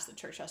how fast the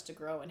church has to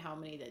grow and how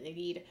many that they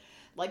need.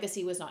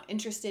 Legacy was not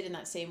interested in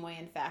that same way.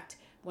 In fact,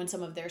 when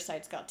some of their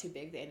sites got too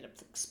big, they ended up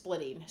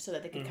splitting so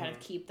that they could kind of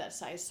keep that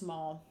size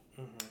small.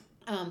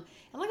 And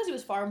Legacy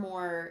was far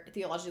more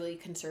theologically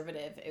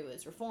conservative. It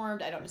was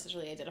Reformed. I don't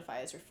necessarily identify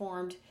as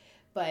Reformed,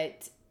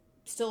 but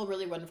still a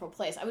really wonderful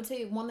place. I would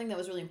say one thing that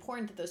was really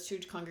important that those two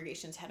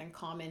congregations had in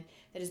common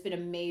that has been a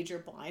major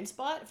blind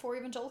spot for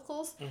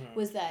evangelicals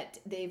was that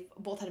they've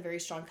both had a very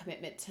strong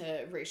commitment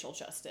to racial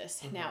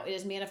justice. Now, it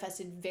is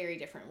manifested very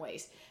different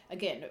ways.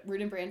 Again,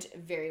 Root and Branch,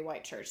 very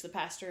white church. The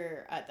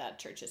pastor at that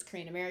church is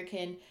Korean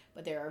American,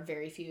 but there are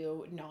very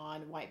few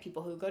non-white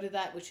people who go to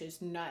that, which is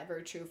not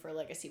very true for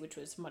Legacy, which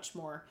was much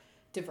more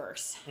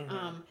diverse.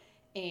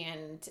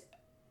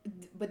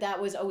 But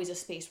that was always a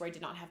space where I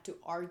did not have to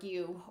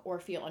argue or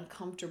feel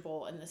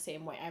uncomfortable in the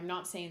same way. I'm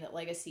not saying that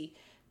Legacy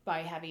by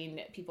having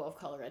people of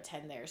color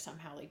attend there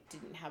somehow like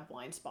didn't have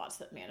blind spots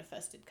that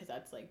manifested, because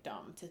that's like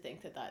dumb to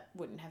think that that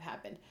wouldn't have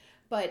happened.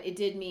 But it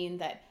did mean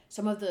that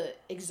some of the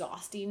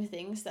exhausting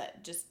things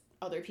that just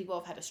other people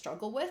have had to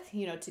struggle with,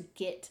 you know, to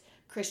get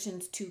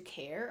Christians to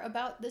care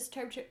about this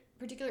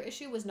particular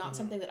issue was not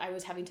something that I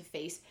was having to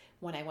face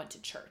when I went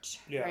to church,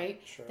 right?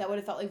 Sure. That would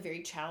have felt like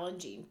very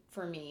challenging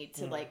for me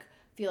to like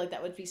feel like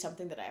that would be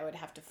something that I would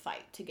have to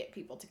fight to get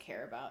people to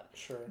care about.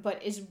 Sure.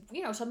 But is,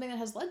 you know, something that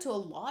has led to a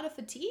lot of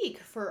fatigue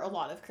for a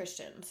lot of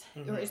Christians,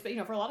 or, you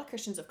know, for a lot of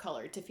Christians of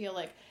color, to feel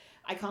like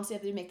I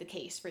constantly have to make the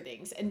case for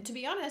things. And to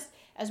be honest,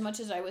 as much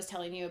as I was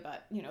telling you about,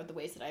 you know, the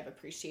ways that I've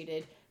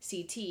appreciated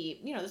CT,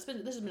 you know, this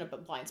has been a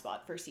blind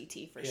spot for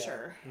CT for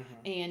sure.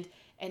 And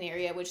an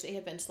area which they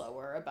have been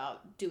slower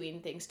about doing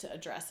things to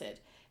address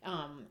it,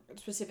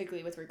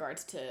 specifically with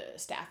regards to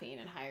staffing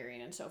and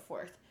hiring and so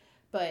forth.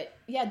 But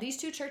yeah, these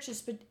two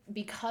churches,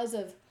 because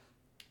of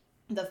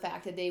the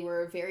fact that they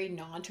were very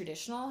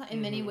non-traditional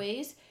in many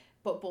ways,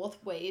 but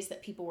both ways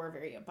that people were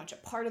very much a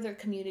part of their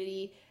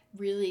community,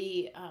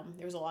 really,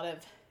 there was a lot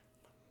of,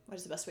 what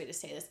is the best way to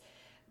say this,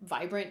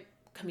 vibrant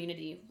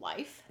community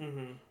life.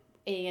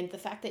 And the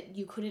fact that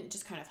you couldn't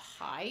just kind of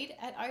hide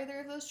at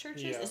either of those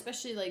churches,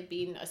 especially like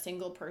being a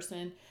single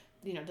person,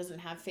 you know, doesn't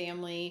have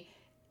family,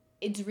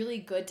 it's really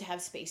good to have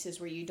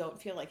spaces where you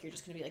don't feel like you're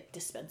just going to be like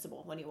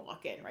dispensable when you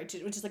walk in, right?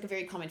 Which is like a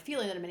very common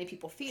feeling that many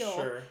people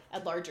feel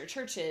at larger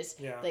churches.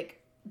 Like,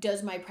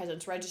 does my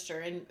presence register?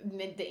 And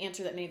the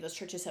answer that many of those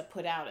churches have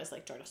put out is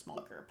like, join a small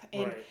group.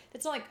 And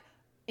it's not like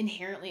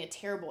inherently a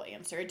terrible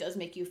answer. It does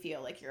make you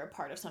feel like you're a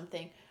part of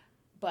something.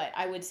 But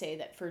I would say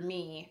that for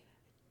me,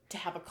 to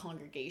have a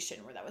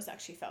congregation where that was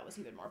actually felt was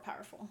even more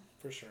powerful.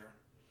 For sure.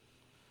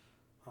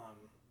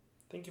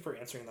 Thank you for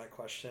answering that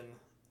question.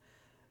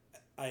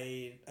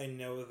 I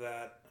know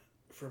that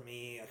for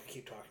me, I could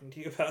keep talking to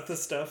you about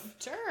this stuff.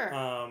 Sure.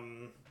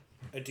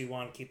 I do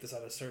want to keep this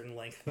at a certain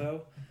length,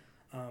 though.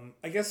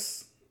 I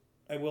guess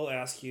I will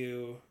ask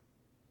you,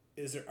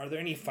 are there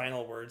any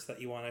final words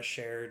that you want to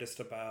share just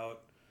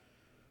about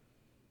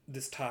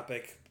this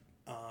topic?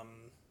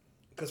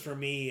 Because for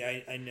me,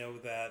 I know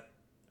that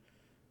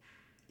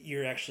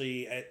you're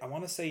actually, I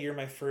want to say you're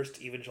my first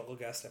evangelical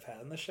guest I've had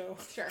on the show.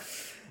 Sure.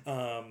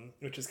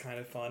 Which is kind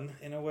of fun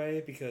in a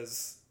way,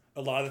 because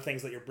a lot of the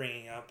things that you're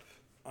bringing up,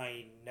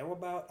 I know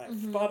about, I've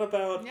thought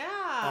about.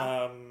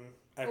 Yeah.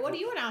 What do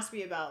you want to ask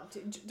me about?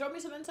 Throw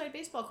me some inside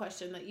baseball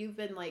question that you've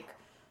been like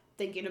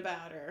thinking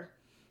about or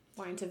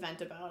wanting to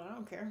vent about. I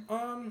don't care.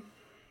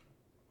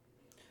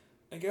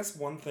 I guess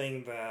one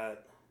thing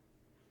that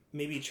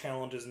maybe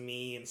challenges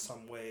me in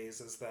some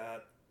ways is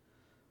that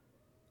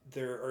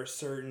there are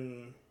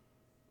certain...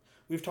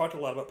 We've talked a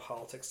lot about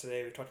politics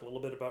today. We've talked a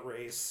little bit about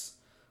race.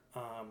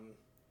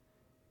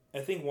 I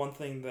think one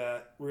thing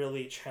that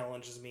really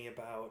challenges me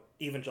about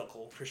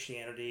evangelical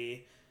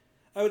Christianity,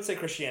 I would say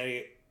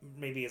Christianity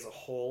maybe as a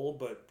whole,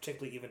 but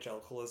particularly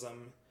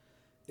evangelicalism,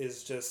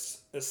 is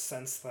just a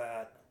sense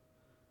that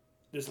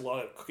there's a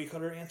lot of cookie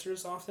cutter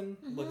answers often.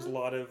 Like, there's a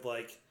lot of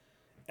like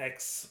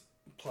X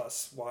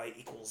plus Y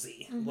equals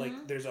Z.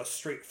 Like, there's a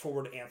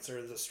straightforward answer.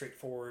 There's a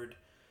straightforward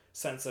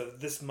sense of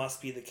this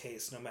must be the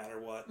case no matter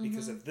what,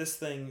 because if this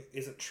thing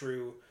isn't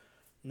true,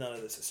 none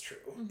of this is true.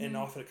 And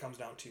often it comes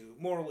down to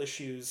moral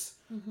issues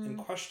and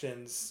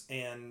questions.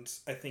 And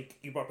I think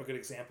you brought up a good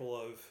example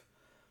of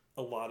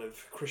a lot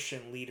of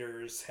Christian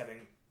leaders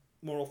having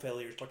moral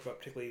failures, talked about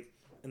particularly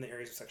in the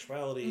areas of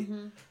sexuality.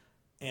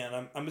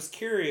 And I'm just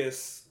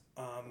curious,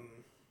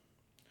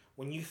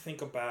 when you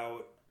think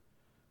about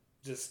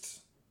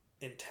just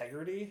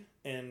integrity,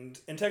 and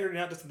integrity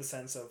not just in the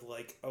sense of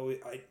like,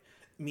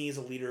 me as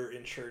a leader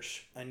in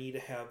church, I need to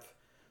have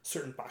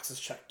certain boxes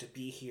checked to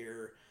be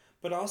here,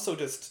 but also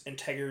just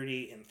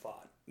integrity in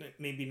thought.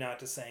 Maybe not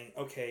just saying,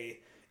 okay,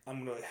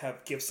 I'm going to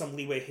give some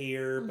leeway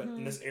here, but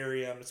in this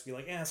area, I'm just going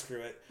to be like,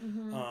 screw it.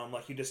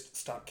 Like, you just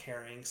stop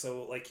caring.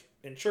 So, like,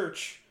 in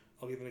church,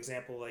 I'll give an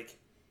example. Like,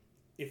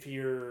 if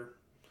you're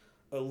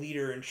a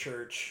leader in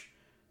church,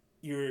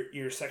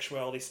 your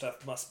sexuality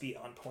stuff must be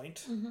on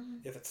point.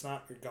 If it's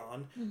not, you're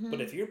gone.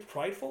 But if you're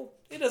prideful,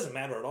 it doesn't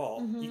matter at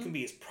all. You can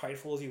be as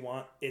prideful as you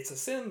want. It's a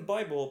sin in the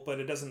Bible, but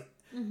it doesn't...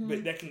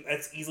 But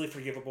that's easily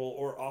forgivable,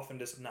 or often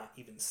just not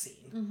even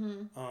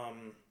seen.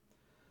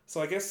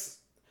 So I guess,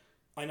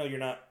 I know you're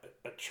not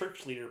a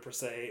church leader per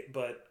se,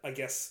 but I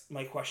guess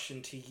my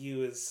question to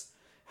you is,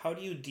 how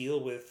do you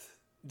deal with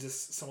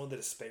just some of the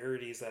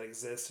disparities that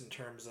exist in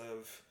terms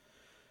of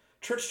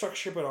church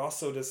structure, but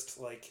also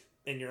just like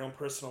in your own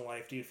personal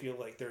life? Do you feel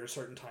like there are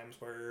certain times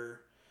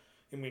where,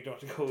 and we don't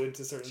have to go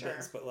into certain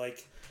things, but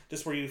like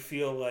just where you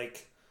feel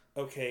like,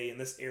 okay, in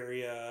this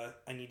area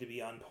I need to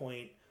be on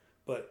point,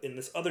 but in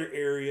this other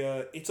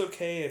area it's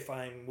okay if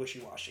I'm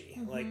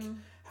wishy-washy? Like,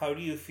 how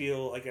do you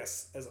feel, I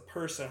guess, as a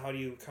person, how do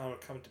you kind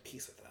of come to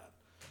peace with that?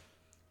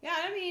 Yeah,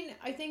 I mean,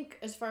 I think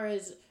as far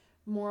as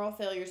moral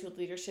failures with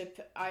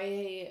leadership,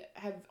 I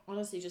have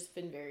honestly just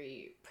been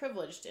very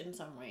privileged in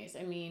some ways.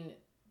 I mean,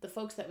 the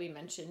folks that we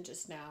mentioned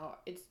just now,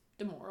 it's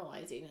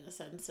demoralizing in the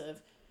sense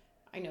of,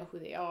 I know who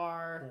they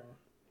are.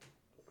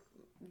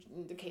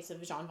 in the case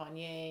of Jean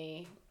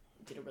Vanier,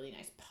 did a really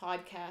nice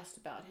podcast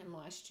about him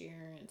last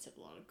year and said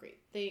a lot of great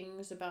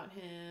things about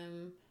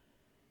him.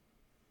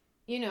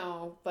 You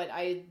know, but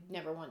I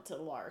never went to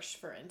L'Arche,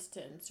 for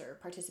instance, or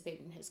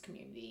participate in his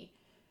community.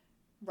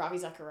 Ravi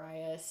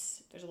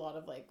Zacharias, there's a lot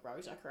of like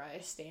Ravi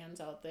Zacharias stands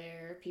out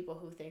there. People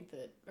who think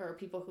that, or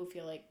people who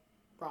feel like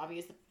Ravi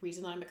is the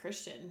reason that I'm a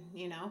Christian,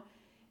 you know?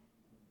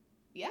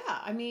 Yeah,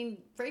 I mean,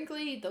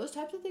 frankly, those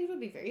types of things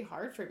would be very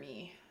hard for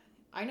me.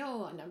 I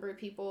know a number of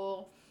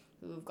people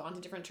who've gone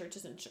to different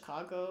churches in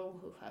Chicago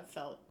who have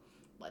felt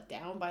let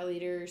down by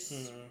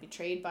leaders,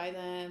 betrayed by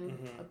them,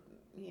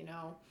 you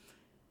know,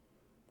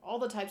 all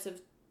the types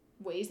of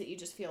ways that you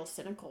just feel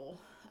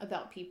cynical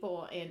about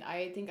people. And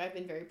I think I've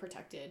been very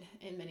protected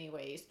in many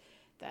ways,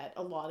 that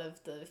a lot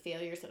of the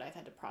failures that I've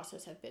had to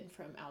process have been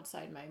from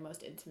outside my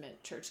most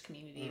intimate church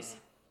communities.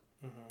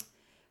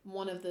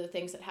 One of the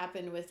things that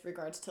happened with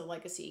regards to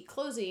Legacy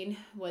closing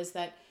was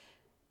that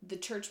the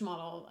church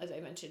model, as I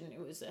mentioned, it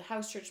was a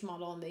house church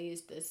model, and they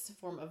used this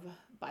form of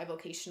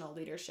bivocational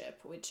leadership,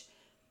 which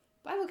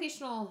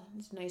bivocational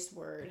is a nice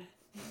word.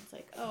 It's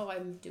like, oh,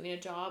 I'm doing a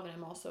job and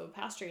I'm also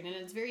pastoring, and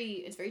it's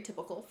very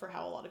typical for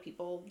how a lot of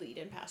people lead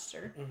and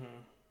pastor.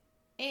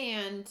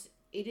 And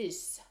it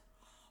is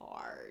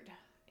hard.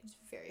 It's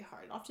very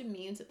hard. It often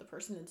means that the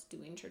person that's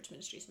doing church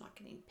ministry is not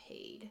getting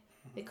paid.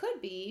 They could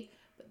be,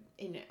 but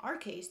in our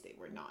case, they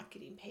were not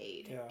getting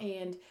paid. Yeah.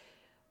 And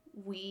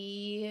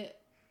we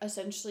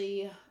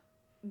essentially,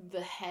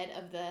 the head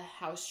of the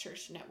house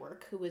church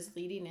network who was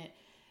leading it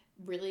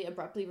really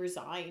abruptly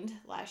resigned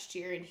last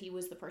year, and he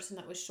was the person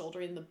that was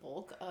shouldering the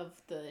bulk of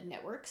the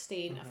network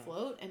staying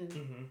afloat.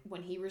 And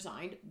when he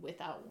resigned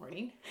without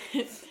warning,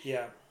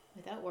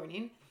 without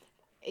warning,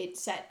 it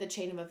set the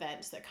chain of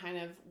events that kind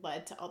of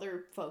led to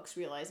other folks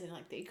realizing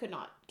like they could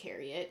not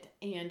carry it.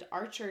 And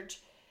our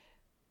church,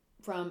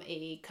 from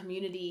a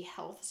community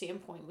health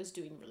standpoint, was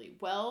doing really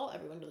well.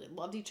 Everyone really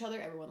loved each other.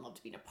 Everyone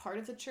loved being a part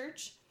of the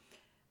church.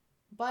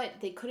 But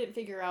they couldn't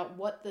figure out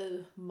what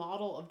the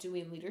model of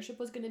doing leadership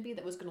was going to be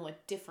that was going to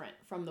look different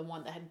from the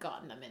one that had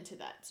gotten them into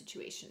that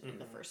situation in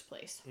the first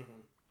place.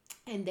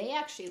 And they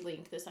actually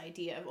linked this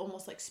idea of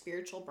almost like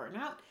spiritual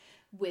burnout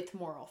with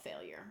moral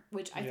failure,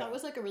 which I thought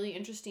was like a really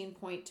interesting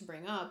point to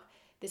bring up.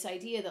 This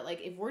idea that like,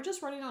 if we're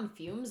just running on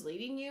fumes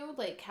leading you,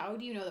 like, how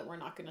do you know that we're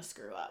not going to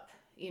screw up?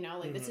 You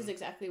know, like this is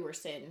exactly where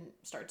sin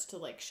starts to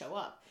like show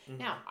up.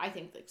 Now, I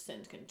think that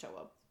sin can show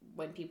up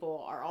when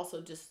people are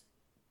also just,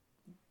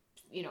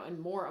 you know, in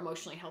more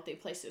emotionally healthy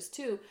places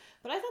too.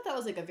 But I thought that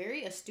was like a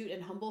very astute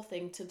and humble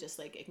thing to just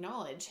like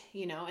acknowledge,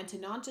 you know, and to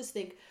not just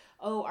think,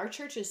 oh, our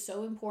church is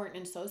so important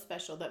and so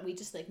special that we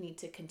just like need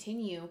to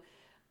continue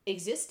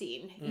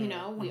existing. You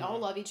know, we all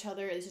love each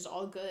other. This is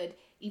all good,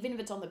 even if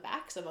it's on the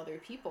backs of other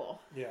people.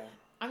 Yeah.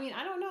 I mean,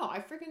 I don't know. I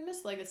freaking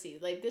miss Legacy.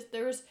 Like this,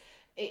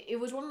 it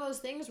was one of those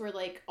things where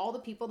like all the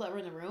people that were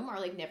in the room are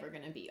like never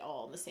going to be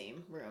all in the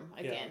same room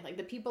again. Like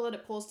the people that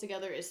it pulls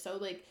together is so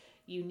like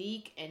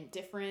unique and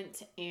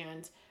different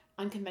and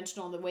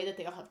unconventional in the way that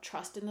they all have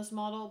trust in this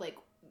model. Like,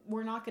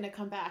 we're not going to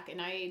come back.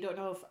 And I don't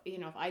know if, you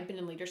know, if I'd been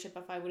in leadership,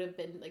 if I would have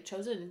been like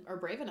chosen or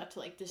brave enough to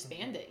like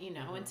disband it, you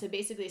know, and to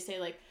basically say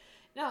like,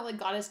 no, like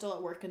God is still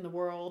at work in the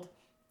world.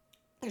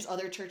 There's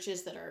other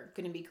churches that are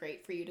going to be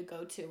great for you to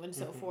go to and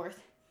so forth.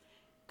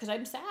 Because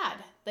I'm sad.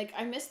 Like,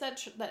 I miss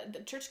that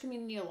the church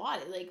community a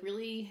lot. It like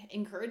really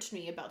encouraged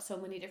me about so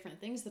many different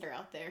things that are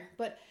out there.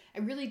 But I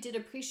really did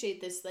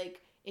appreciate this, like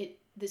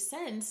the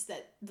sense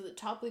that the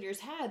top leaders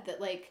had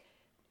that like,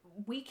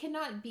 we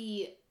cannot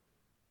be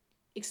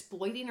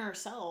exploiting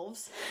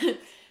ourselves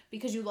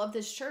because you love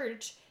this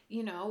church,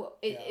 you know,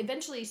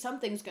 eventually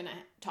something's going to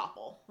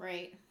topple,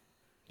 right?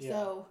 Yeah,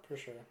 so for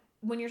sure.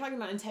 When you're talking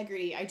about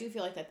integrity, I do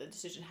feel like that the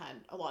decision had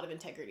a lot of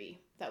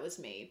integrity that was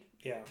made.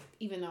 Yeah.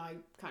 Even though I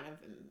kind of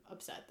am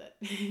upset that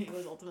it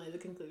was ultimately the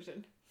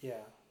conclusion.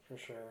 Yeah, for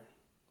sure.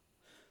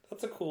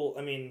 That's a cool,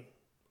 I mean,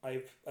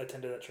 I've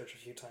attended that church a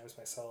few times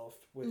myself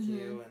with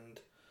you, and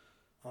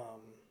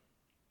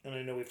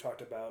I know we've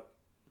talked about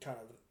kind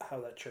of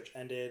how that church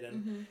ended,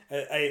 and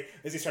I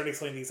as you started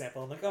explaining the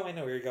example, I'm like, oh, I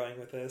know where you're going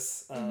with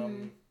this.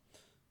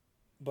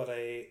 But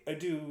I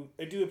do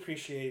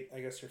appreciate, I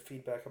guess, your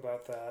feedback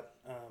about that.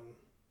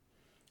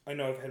 I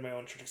know I've had my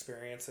own church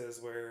experiences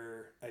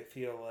where I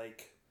feel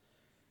like,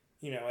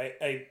 you know,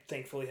 I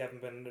thankfully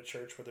haven't been in a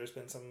church where there's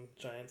been some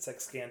giant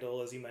sex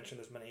scandal. As you mentioned,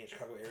 there's many in the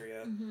Chicago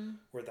area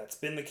where that's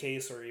been the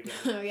case, or even...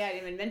 Oh, yeah, I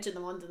didn't even mention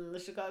the ones in the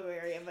Chicago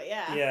area, but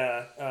yeah.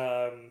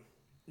 Yeah.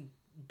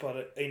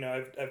 But, you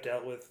know, I've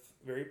dealt with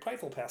very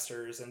prideful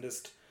pastors and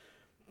just,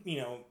 you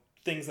know,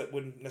 things that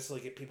wouldn't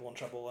necessarily get people in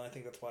trouble, and I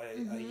think that's why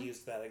I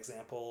used that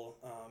example.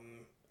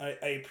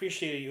 I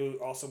appreciate you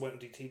also went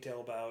into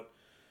detail about,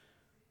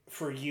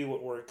 for you,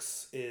 what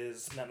works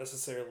is not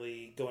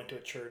necessarily going to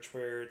a church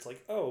where it's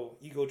like, oh,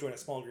 you go join a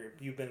small group.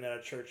 You've been at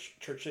a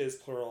churches,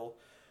 plural,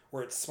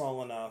 where it's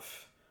small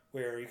enough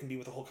where you can be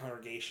with the whole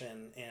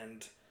congregation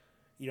and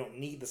you don't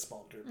need the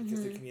small group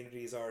because the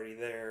community is already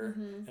there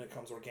and it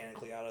comes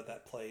organically out of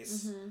that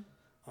place.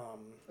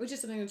 Which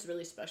is something that's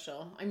really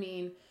special. I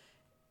mean,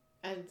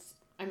 as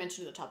I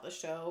mentioned at the top of the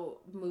show,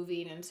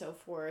 moving and so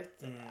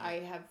forth, I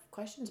have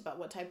questions about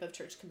what type of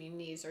church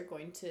communities are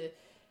going to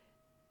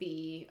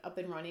be up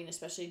and running,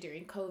 especially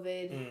during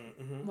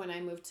COVID when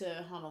I moved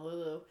to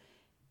Honolulu.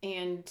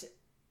 And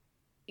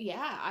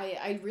yeah,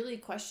 I really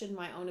questioned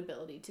my own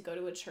ability to go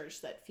to a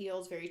church that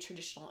feels very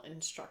traditional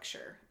in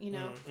structure. You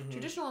know,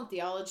 traditional in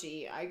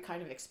theology, I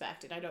kind of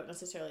expect, and I don't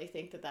necessarily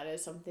think that that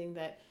is something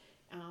that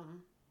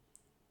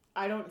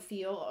I don't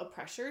feel a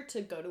pressure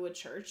to go to a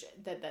church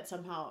that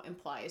somehow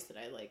implies that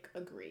I like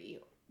agree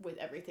with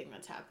everything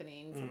that's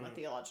happening from a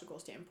theological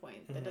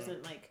standpoint. That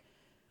doesn't like,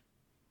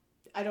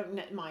 I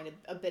don't mind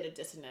a bit of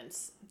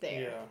dissonance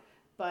there. Yeah.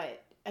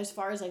 But as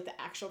far as like the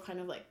actual kind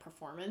of like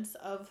performance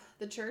of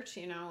the church,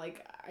 you know,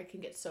 like I can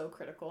get so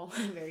critical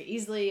very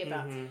easily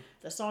about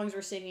the songs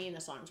we're singing,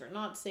 the songs we're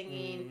not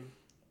singing,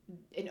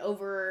 an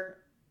over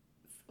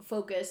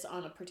focus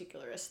on a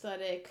particular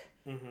aesthetic.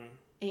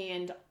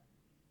 And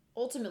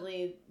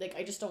ultimately, like,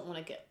 I just don't want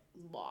to get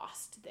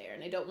lost there.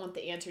 And I don't want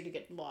the answer to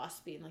get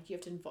lost being like, you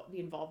have to be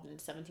involved in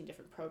 17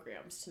 different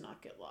programs to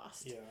not get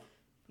lost. Yeah.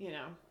 You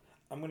know?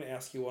 I'm going to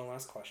ask you one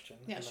last question.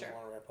 Yeah, and sure. then I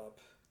want to wrap up.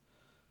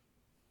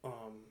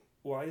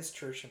 Why is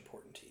church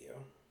important to you?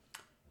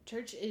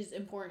 Church is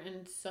important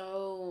in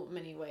so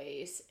many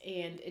ways.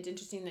 And it's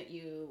interesting that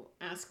you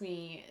asked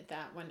me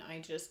that when I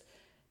just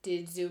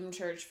did Zoom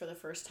church for the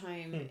first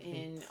time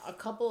in a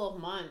couple of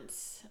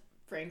months,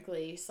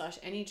 frankly,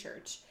 / any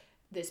church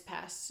this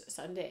past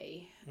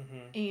Sunday.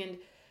 And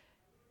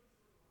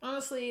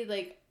honestly,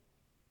 like,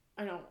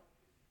 I don't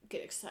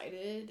get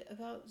excited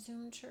about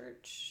Zoom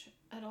church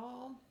at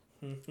all.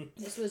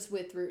 This was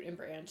with Root and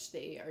Branch.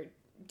 They are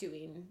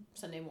doing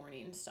Sunday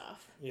morning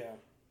stuff. Yeah.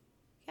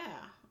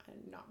 Yeah,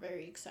 I'm not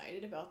very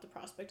excited about the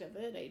prospect of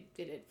it. I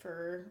did it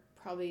for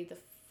probably the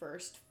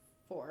first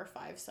 4 or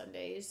 5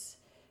 Sundays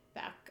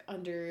back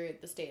under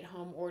the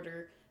stay-at-home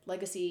order.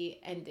 Legacy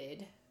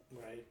ended.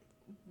 Right.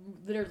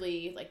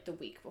 Literally like the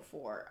week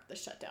before the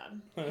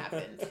shutdown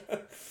happened.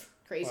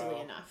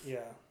 Crazily enough. Yeah.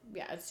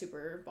 Yeah, it's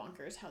super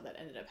bonkers how that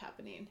ended up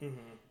happening.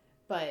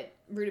 But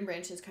Root and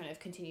Branch has kind of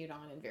continued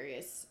on in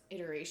various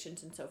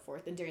iterations and so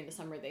forth. And during the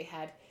summer, they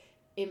had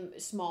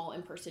small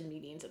in-person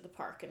meetings at the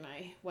park, and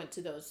I went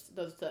to those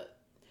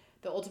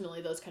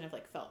ultimately those kind of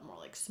like felt more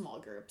like small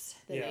groups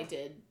than they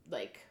did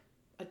like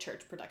a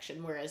church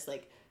production. Whereas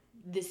like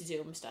this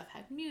Zoom stuff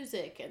had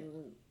music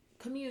and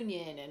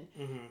communion and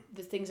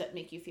the things that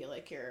make you feel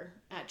like you're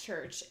at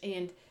church.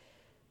 And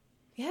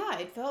yeah,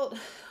 it felt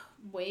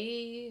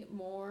way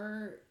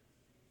more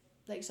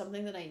like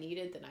something that I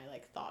needed than I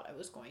like thought I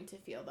was going to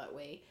feel that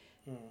way.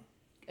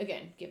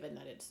 Again, given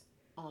that it's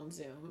on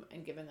Zoom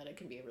and given that it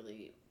can be a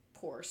really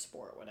poor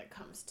sport when it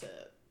comes to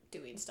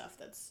doing stuff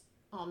that's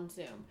on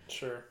Zoom.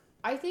 Sure.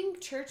 I think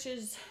church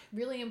is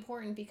really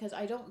important because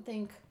I don't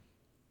think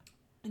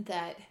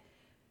that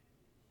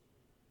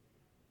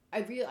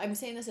I'm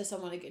saying this as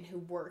someone, again, who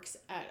works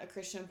at a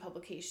Christian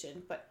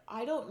publication, but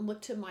I don't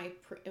look to my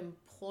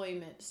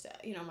employment,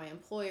 my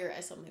employer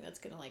as something that's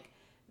going to, like,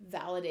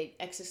 validate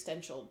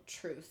existential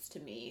truths to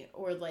me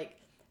or, like,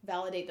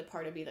 validate the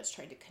part of me that's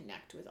trying to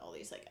connect with all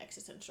these, like,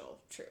 existential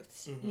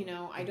truths. You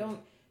know, I don't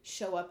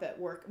show up at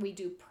work. We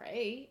do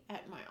pray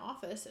at my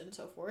office and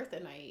so forth,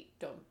 and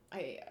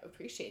I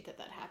appreciate that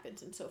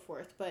happens and so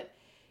forth, but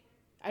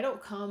I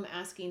don't come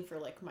asking for,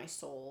 like, my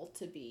soul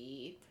to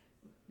be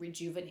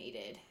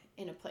rejuvenated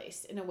in a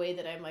place in a way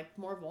that I'm like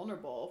more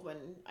vulnerable when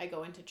I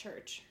go into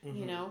church,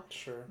 you know?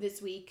 Sure.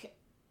 This week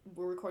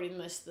we're recording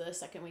this the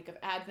second week of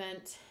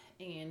Advent,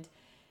 and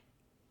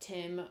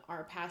Tim,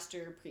 our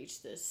pastor,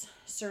 preached this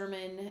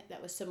sermon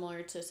that was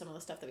similar to some of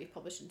the stuff that we've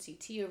published in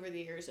CT over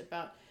the years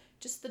about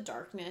just the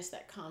darkness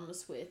that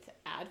comes with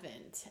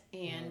Advent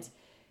and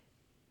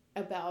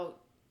about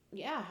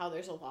how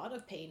there's a lot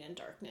of pain and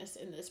darkness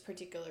in this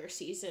particular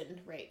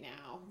season right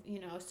now, you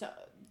know. So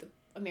the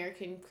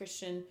American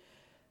Christian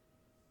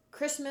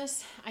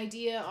Christmas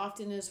idea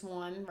often is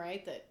one,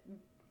 right, that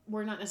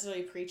we're not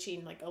necessarily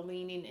preaching like a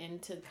leaning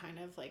into kind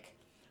of like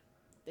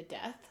the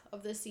death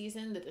of the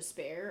season, the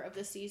despair of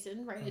the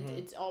season, right?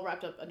 It's all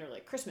wrapped up under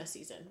like Christmas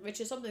season, which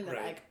is something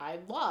that I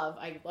love.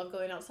 I love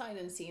going outside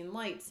and seeing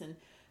lights and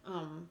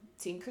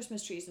seeing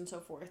Christmas trees and so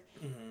forth.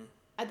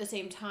 At the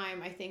same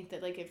time, I think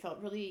that like it felt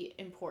really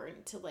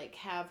important to like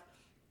have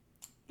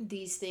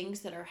these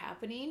things that are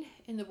happening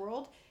in the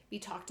world be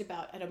talked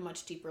about at a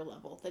much deeper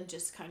level than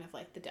just kind of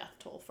like the death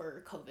toll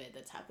for COVID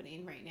that's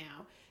happening right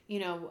now, you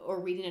know, or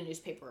reading a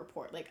newspaper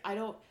report. Like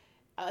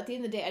at the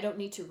end of the day, I don't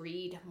need to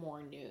read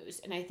more news.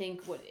 And I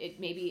think what it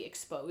maybe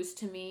exposed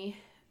to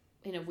me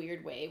in a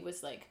weird way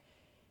was like,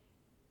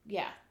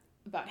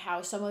 about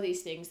how some of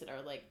these things that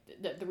are like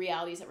the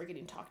realities that were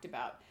getting talked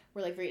about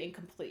were like very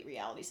incomplete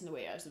realities in the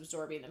way I was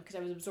absorbing them, because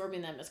I was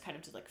absorbing them as kind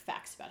of just like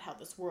facts about how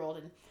this world,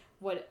 and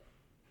what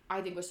I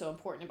think was so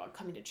important about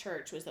coming to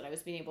church was that I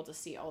was being able to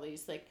see all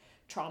these like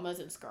traumas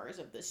and scars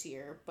of this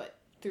year, but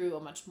through a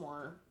much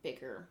more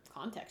bigger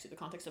context, through the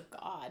context of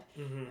God,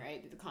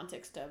 right? Through the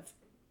context of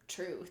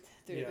truth,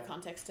 through the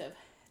context of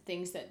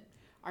things that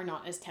are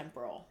not as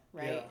temporal,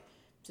 right?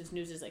 since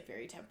news is like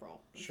very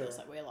temporal. It Sure. feels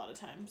that way a lot of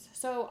times.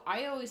 So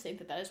I always think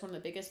that that is one of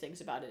the biggest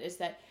things about it, is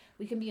that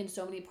we can be in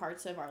so many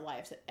parts of our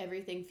lives that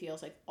everything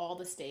feels like all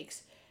the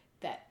stakes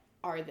that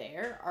are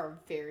there are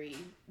very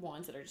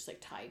ones that are just like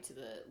tied to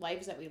the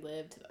lives that we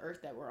live, to the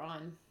earth that we're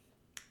on.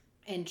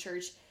 And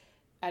church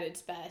at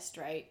its best,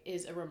 right,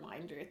 is a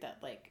reminder that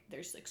like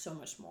there's like so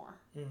much more,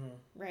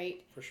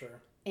 right? For sure.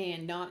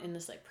 And not in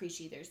this like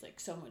preachy, there's like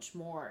so much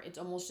more. It's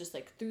almost just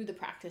like through the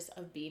practice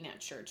of being at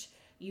church,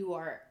 you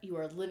are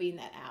living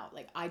that out.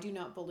 Like, I do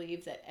not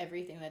believe that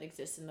everything that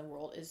exists in the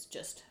world is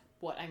just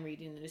what I'm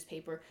reading in the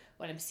newspaper,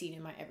 what I'm seeing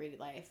in my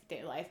everyday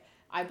day life.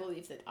 I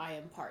believe that I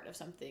am part of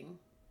something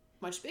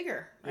much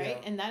bigger, right?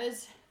 Yeah. And that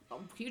is a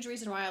huge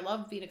reason why I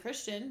love being a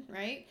Christian,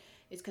 right?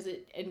 It's because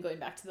and going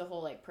back to the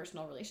whole like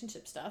personal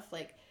relationship stuff,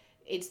 like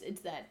it's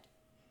that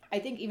I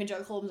think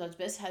Evangelicalism at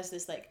Best has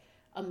this like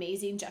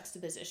amazing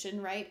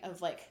juxtaposition, right,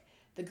 of like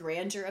the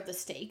grandeur of the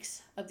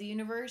stakes of the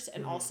universe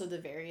and also the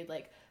very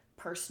like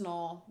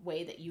personal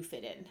way that you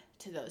fit in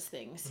to those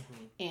things.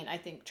 And I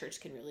think church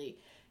can really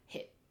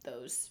hit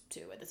those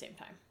two at the same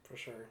time. For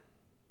sure.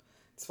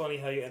 It's funny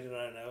how you ended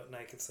on a note, and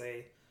I could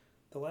say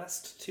the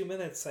last 2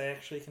 minutes I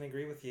actually can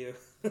agree with you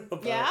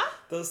about Yeah?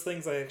 those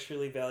things I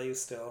actually value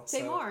still.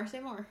 Say more.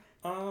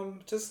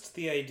 Just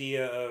the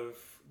idea of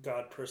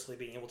God personally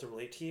being able to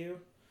relate to you.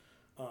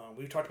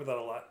 We've talked about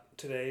that a lot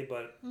today,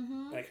 but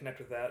I connect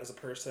with that as a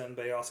person,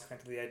 but I also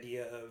connect with the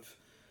idea of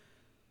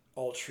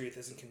all truth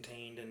isn't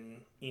contained in,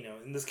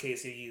 in this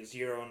case you use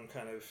your own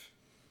kind of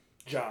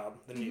job,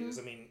 the news.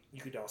 I mean,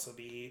 you could also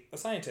be a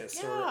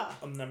scientist or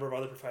a number of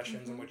other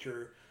professions in which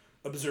you're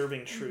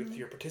observing truth,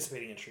 you're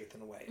participating in truth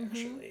in a way,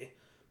 actually.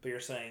 But you're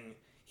saying,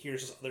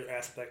 here's this other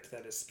aspect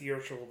that is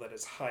spiritual, that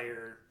is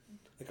higher,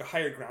 like a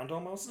higher ground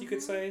almost, you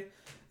could say,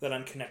 that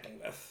I'm connecting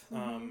with.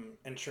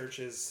 And church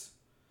is,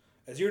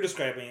 as you're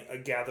describing, a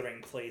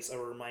gathering place, a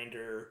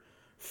reminder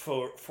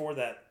for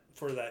that,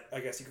 I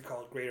guess you could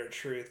call it greater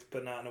truth,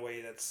 but not in a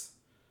way that's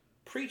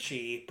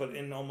preachy, but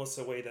in almost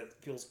a way that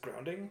feels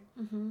grounding.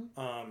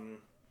 And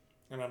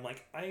I'm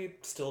like, I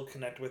still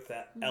connect with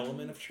that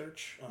element of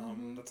church.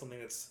 That's something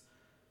that's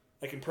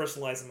I can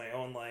personalize in my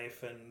own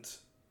life, and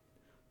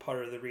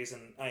part of the reason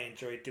I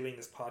enjoy doing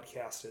this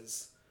podcast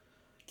is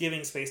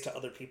giving space to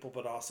other people,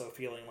 but also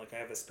feeling like I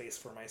have a space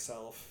for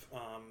myself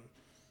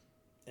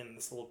in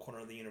this little corner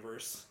of the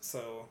universe.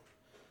 So,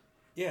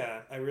 yeah,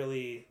 I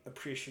really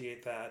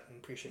appreciate that and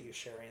appreciate you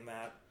sharing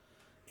that.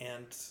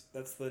 And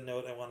that's the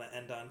note I want to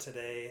end on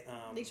today.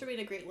 Thanks for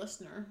being a great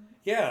listener.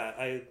 Yeah,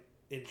 I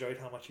enjoyed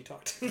how much you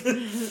talked.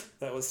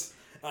 That was,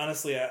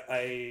 honestly,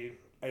 I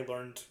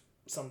learned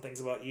some things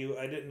about you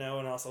I didn't know,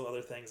 and also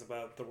other things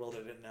about the world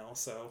I didn't know.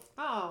 So.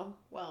 Oh,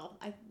 well,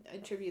 I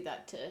attribute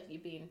that to you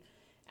being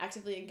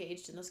actively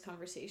engaged in this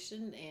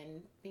conversation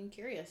and being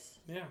curious.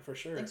 Yeah, for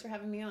sure. Thanks for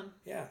having me on.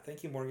 Yeah,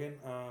 thank you, Morgan.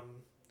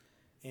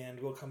 And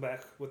we'll come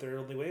back with There Are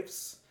Only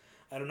Waves.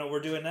 I don't know what we're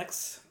doing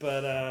next,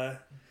 but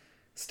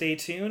stay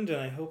tuned,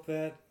 and I hope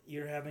that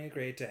you're having a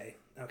great day.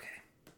 Okay.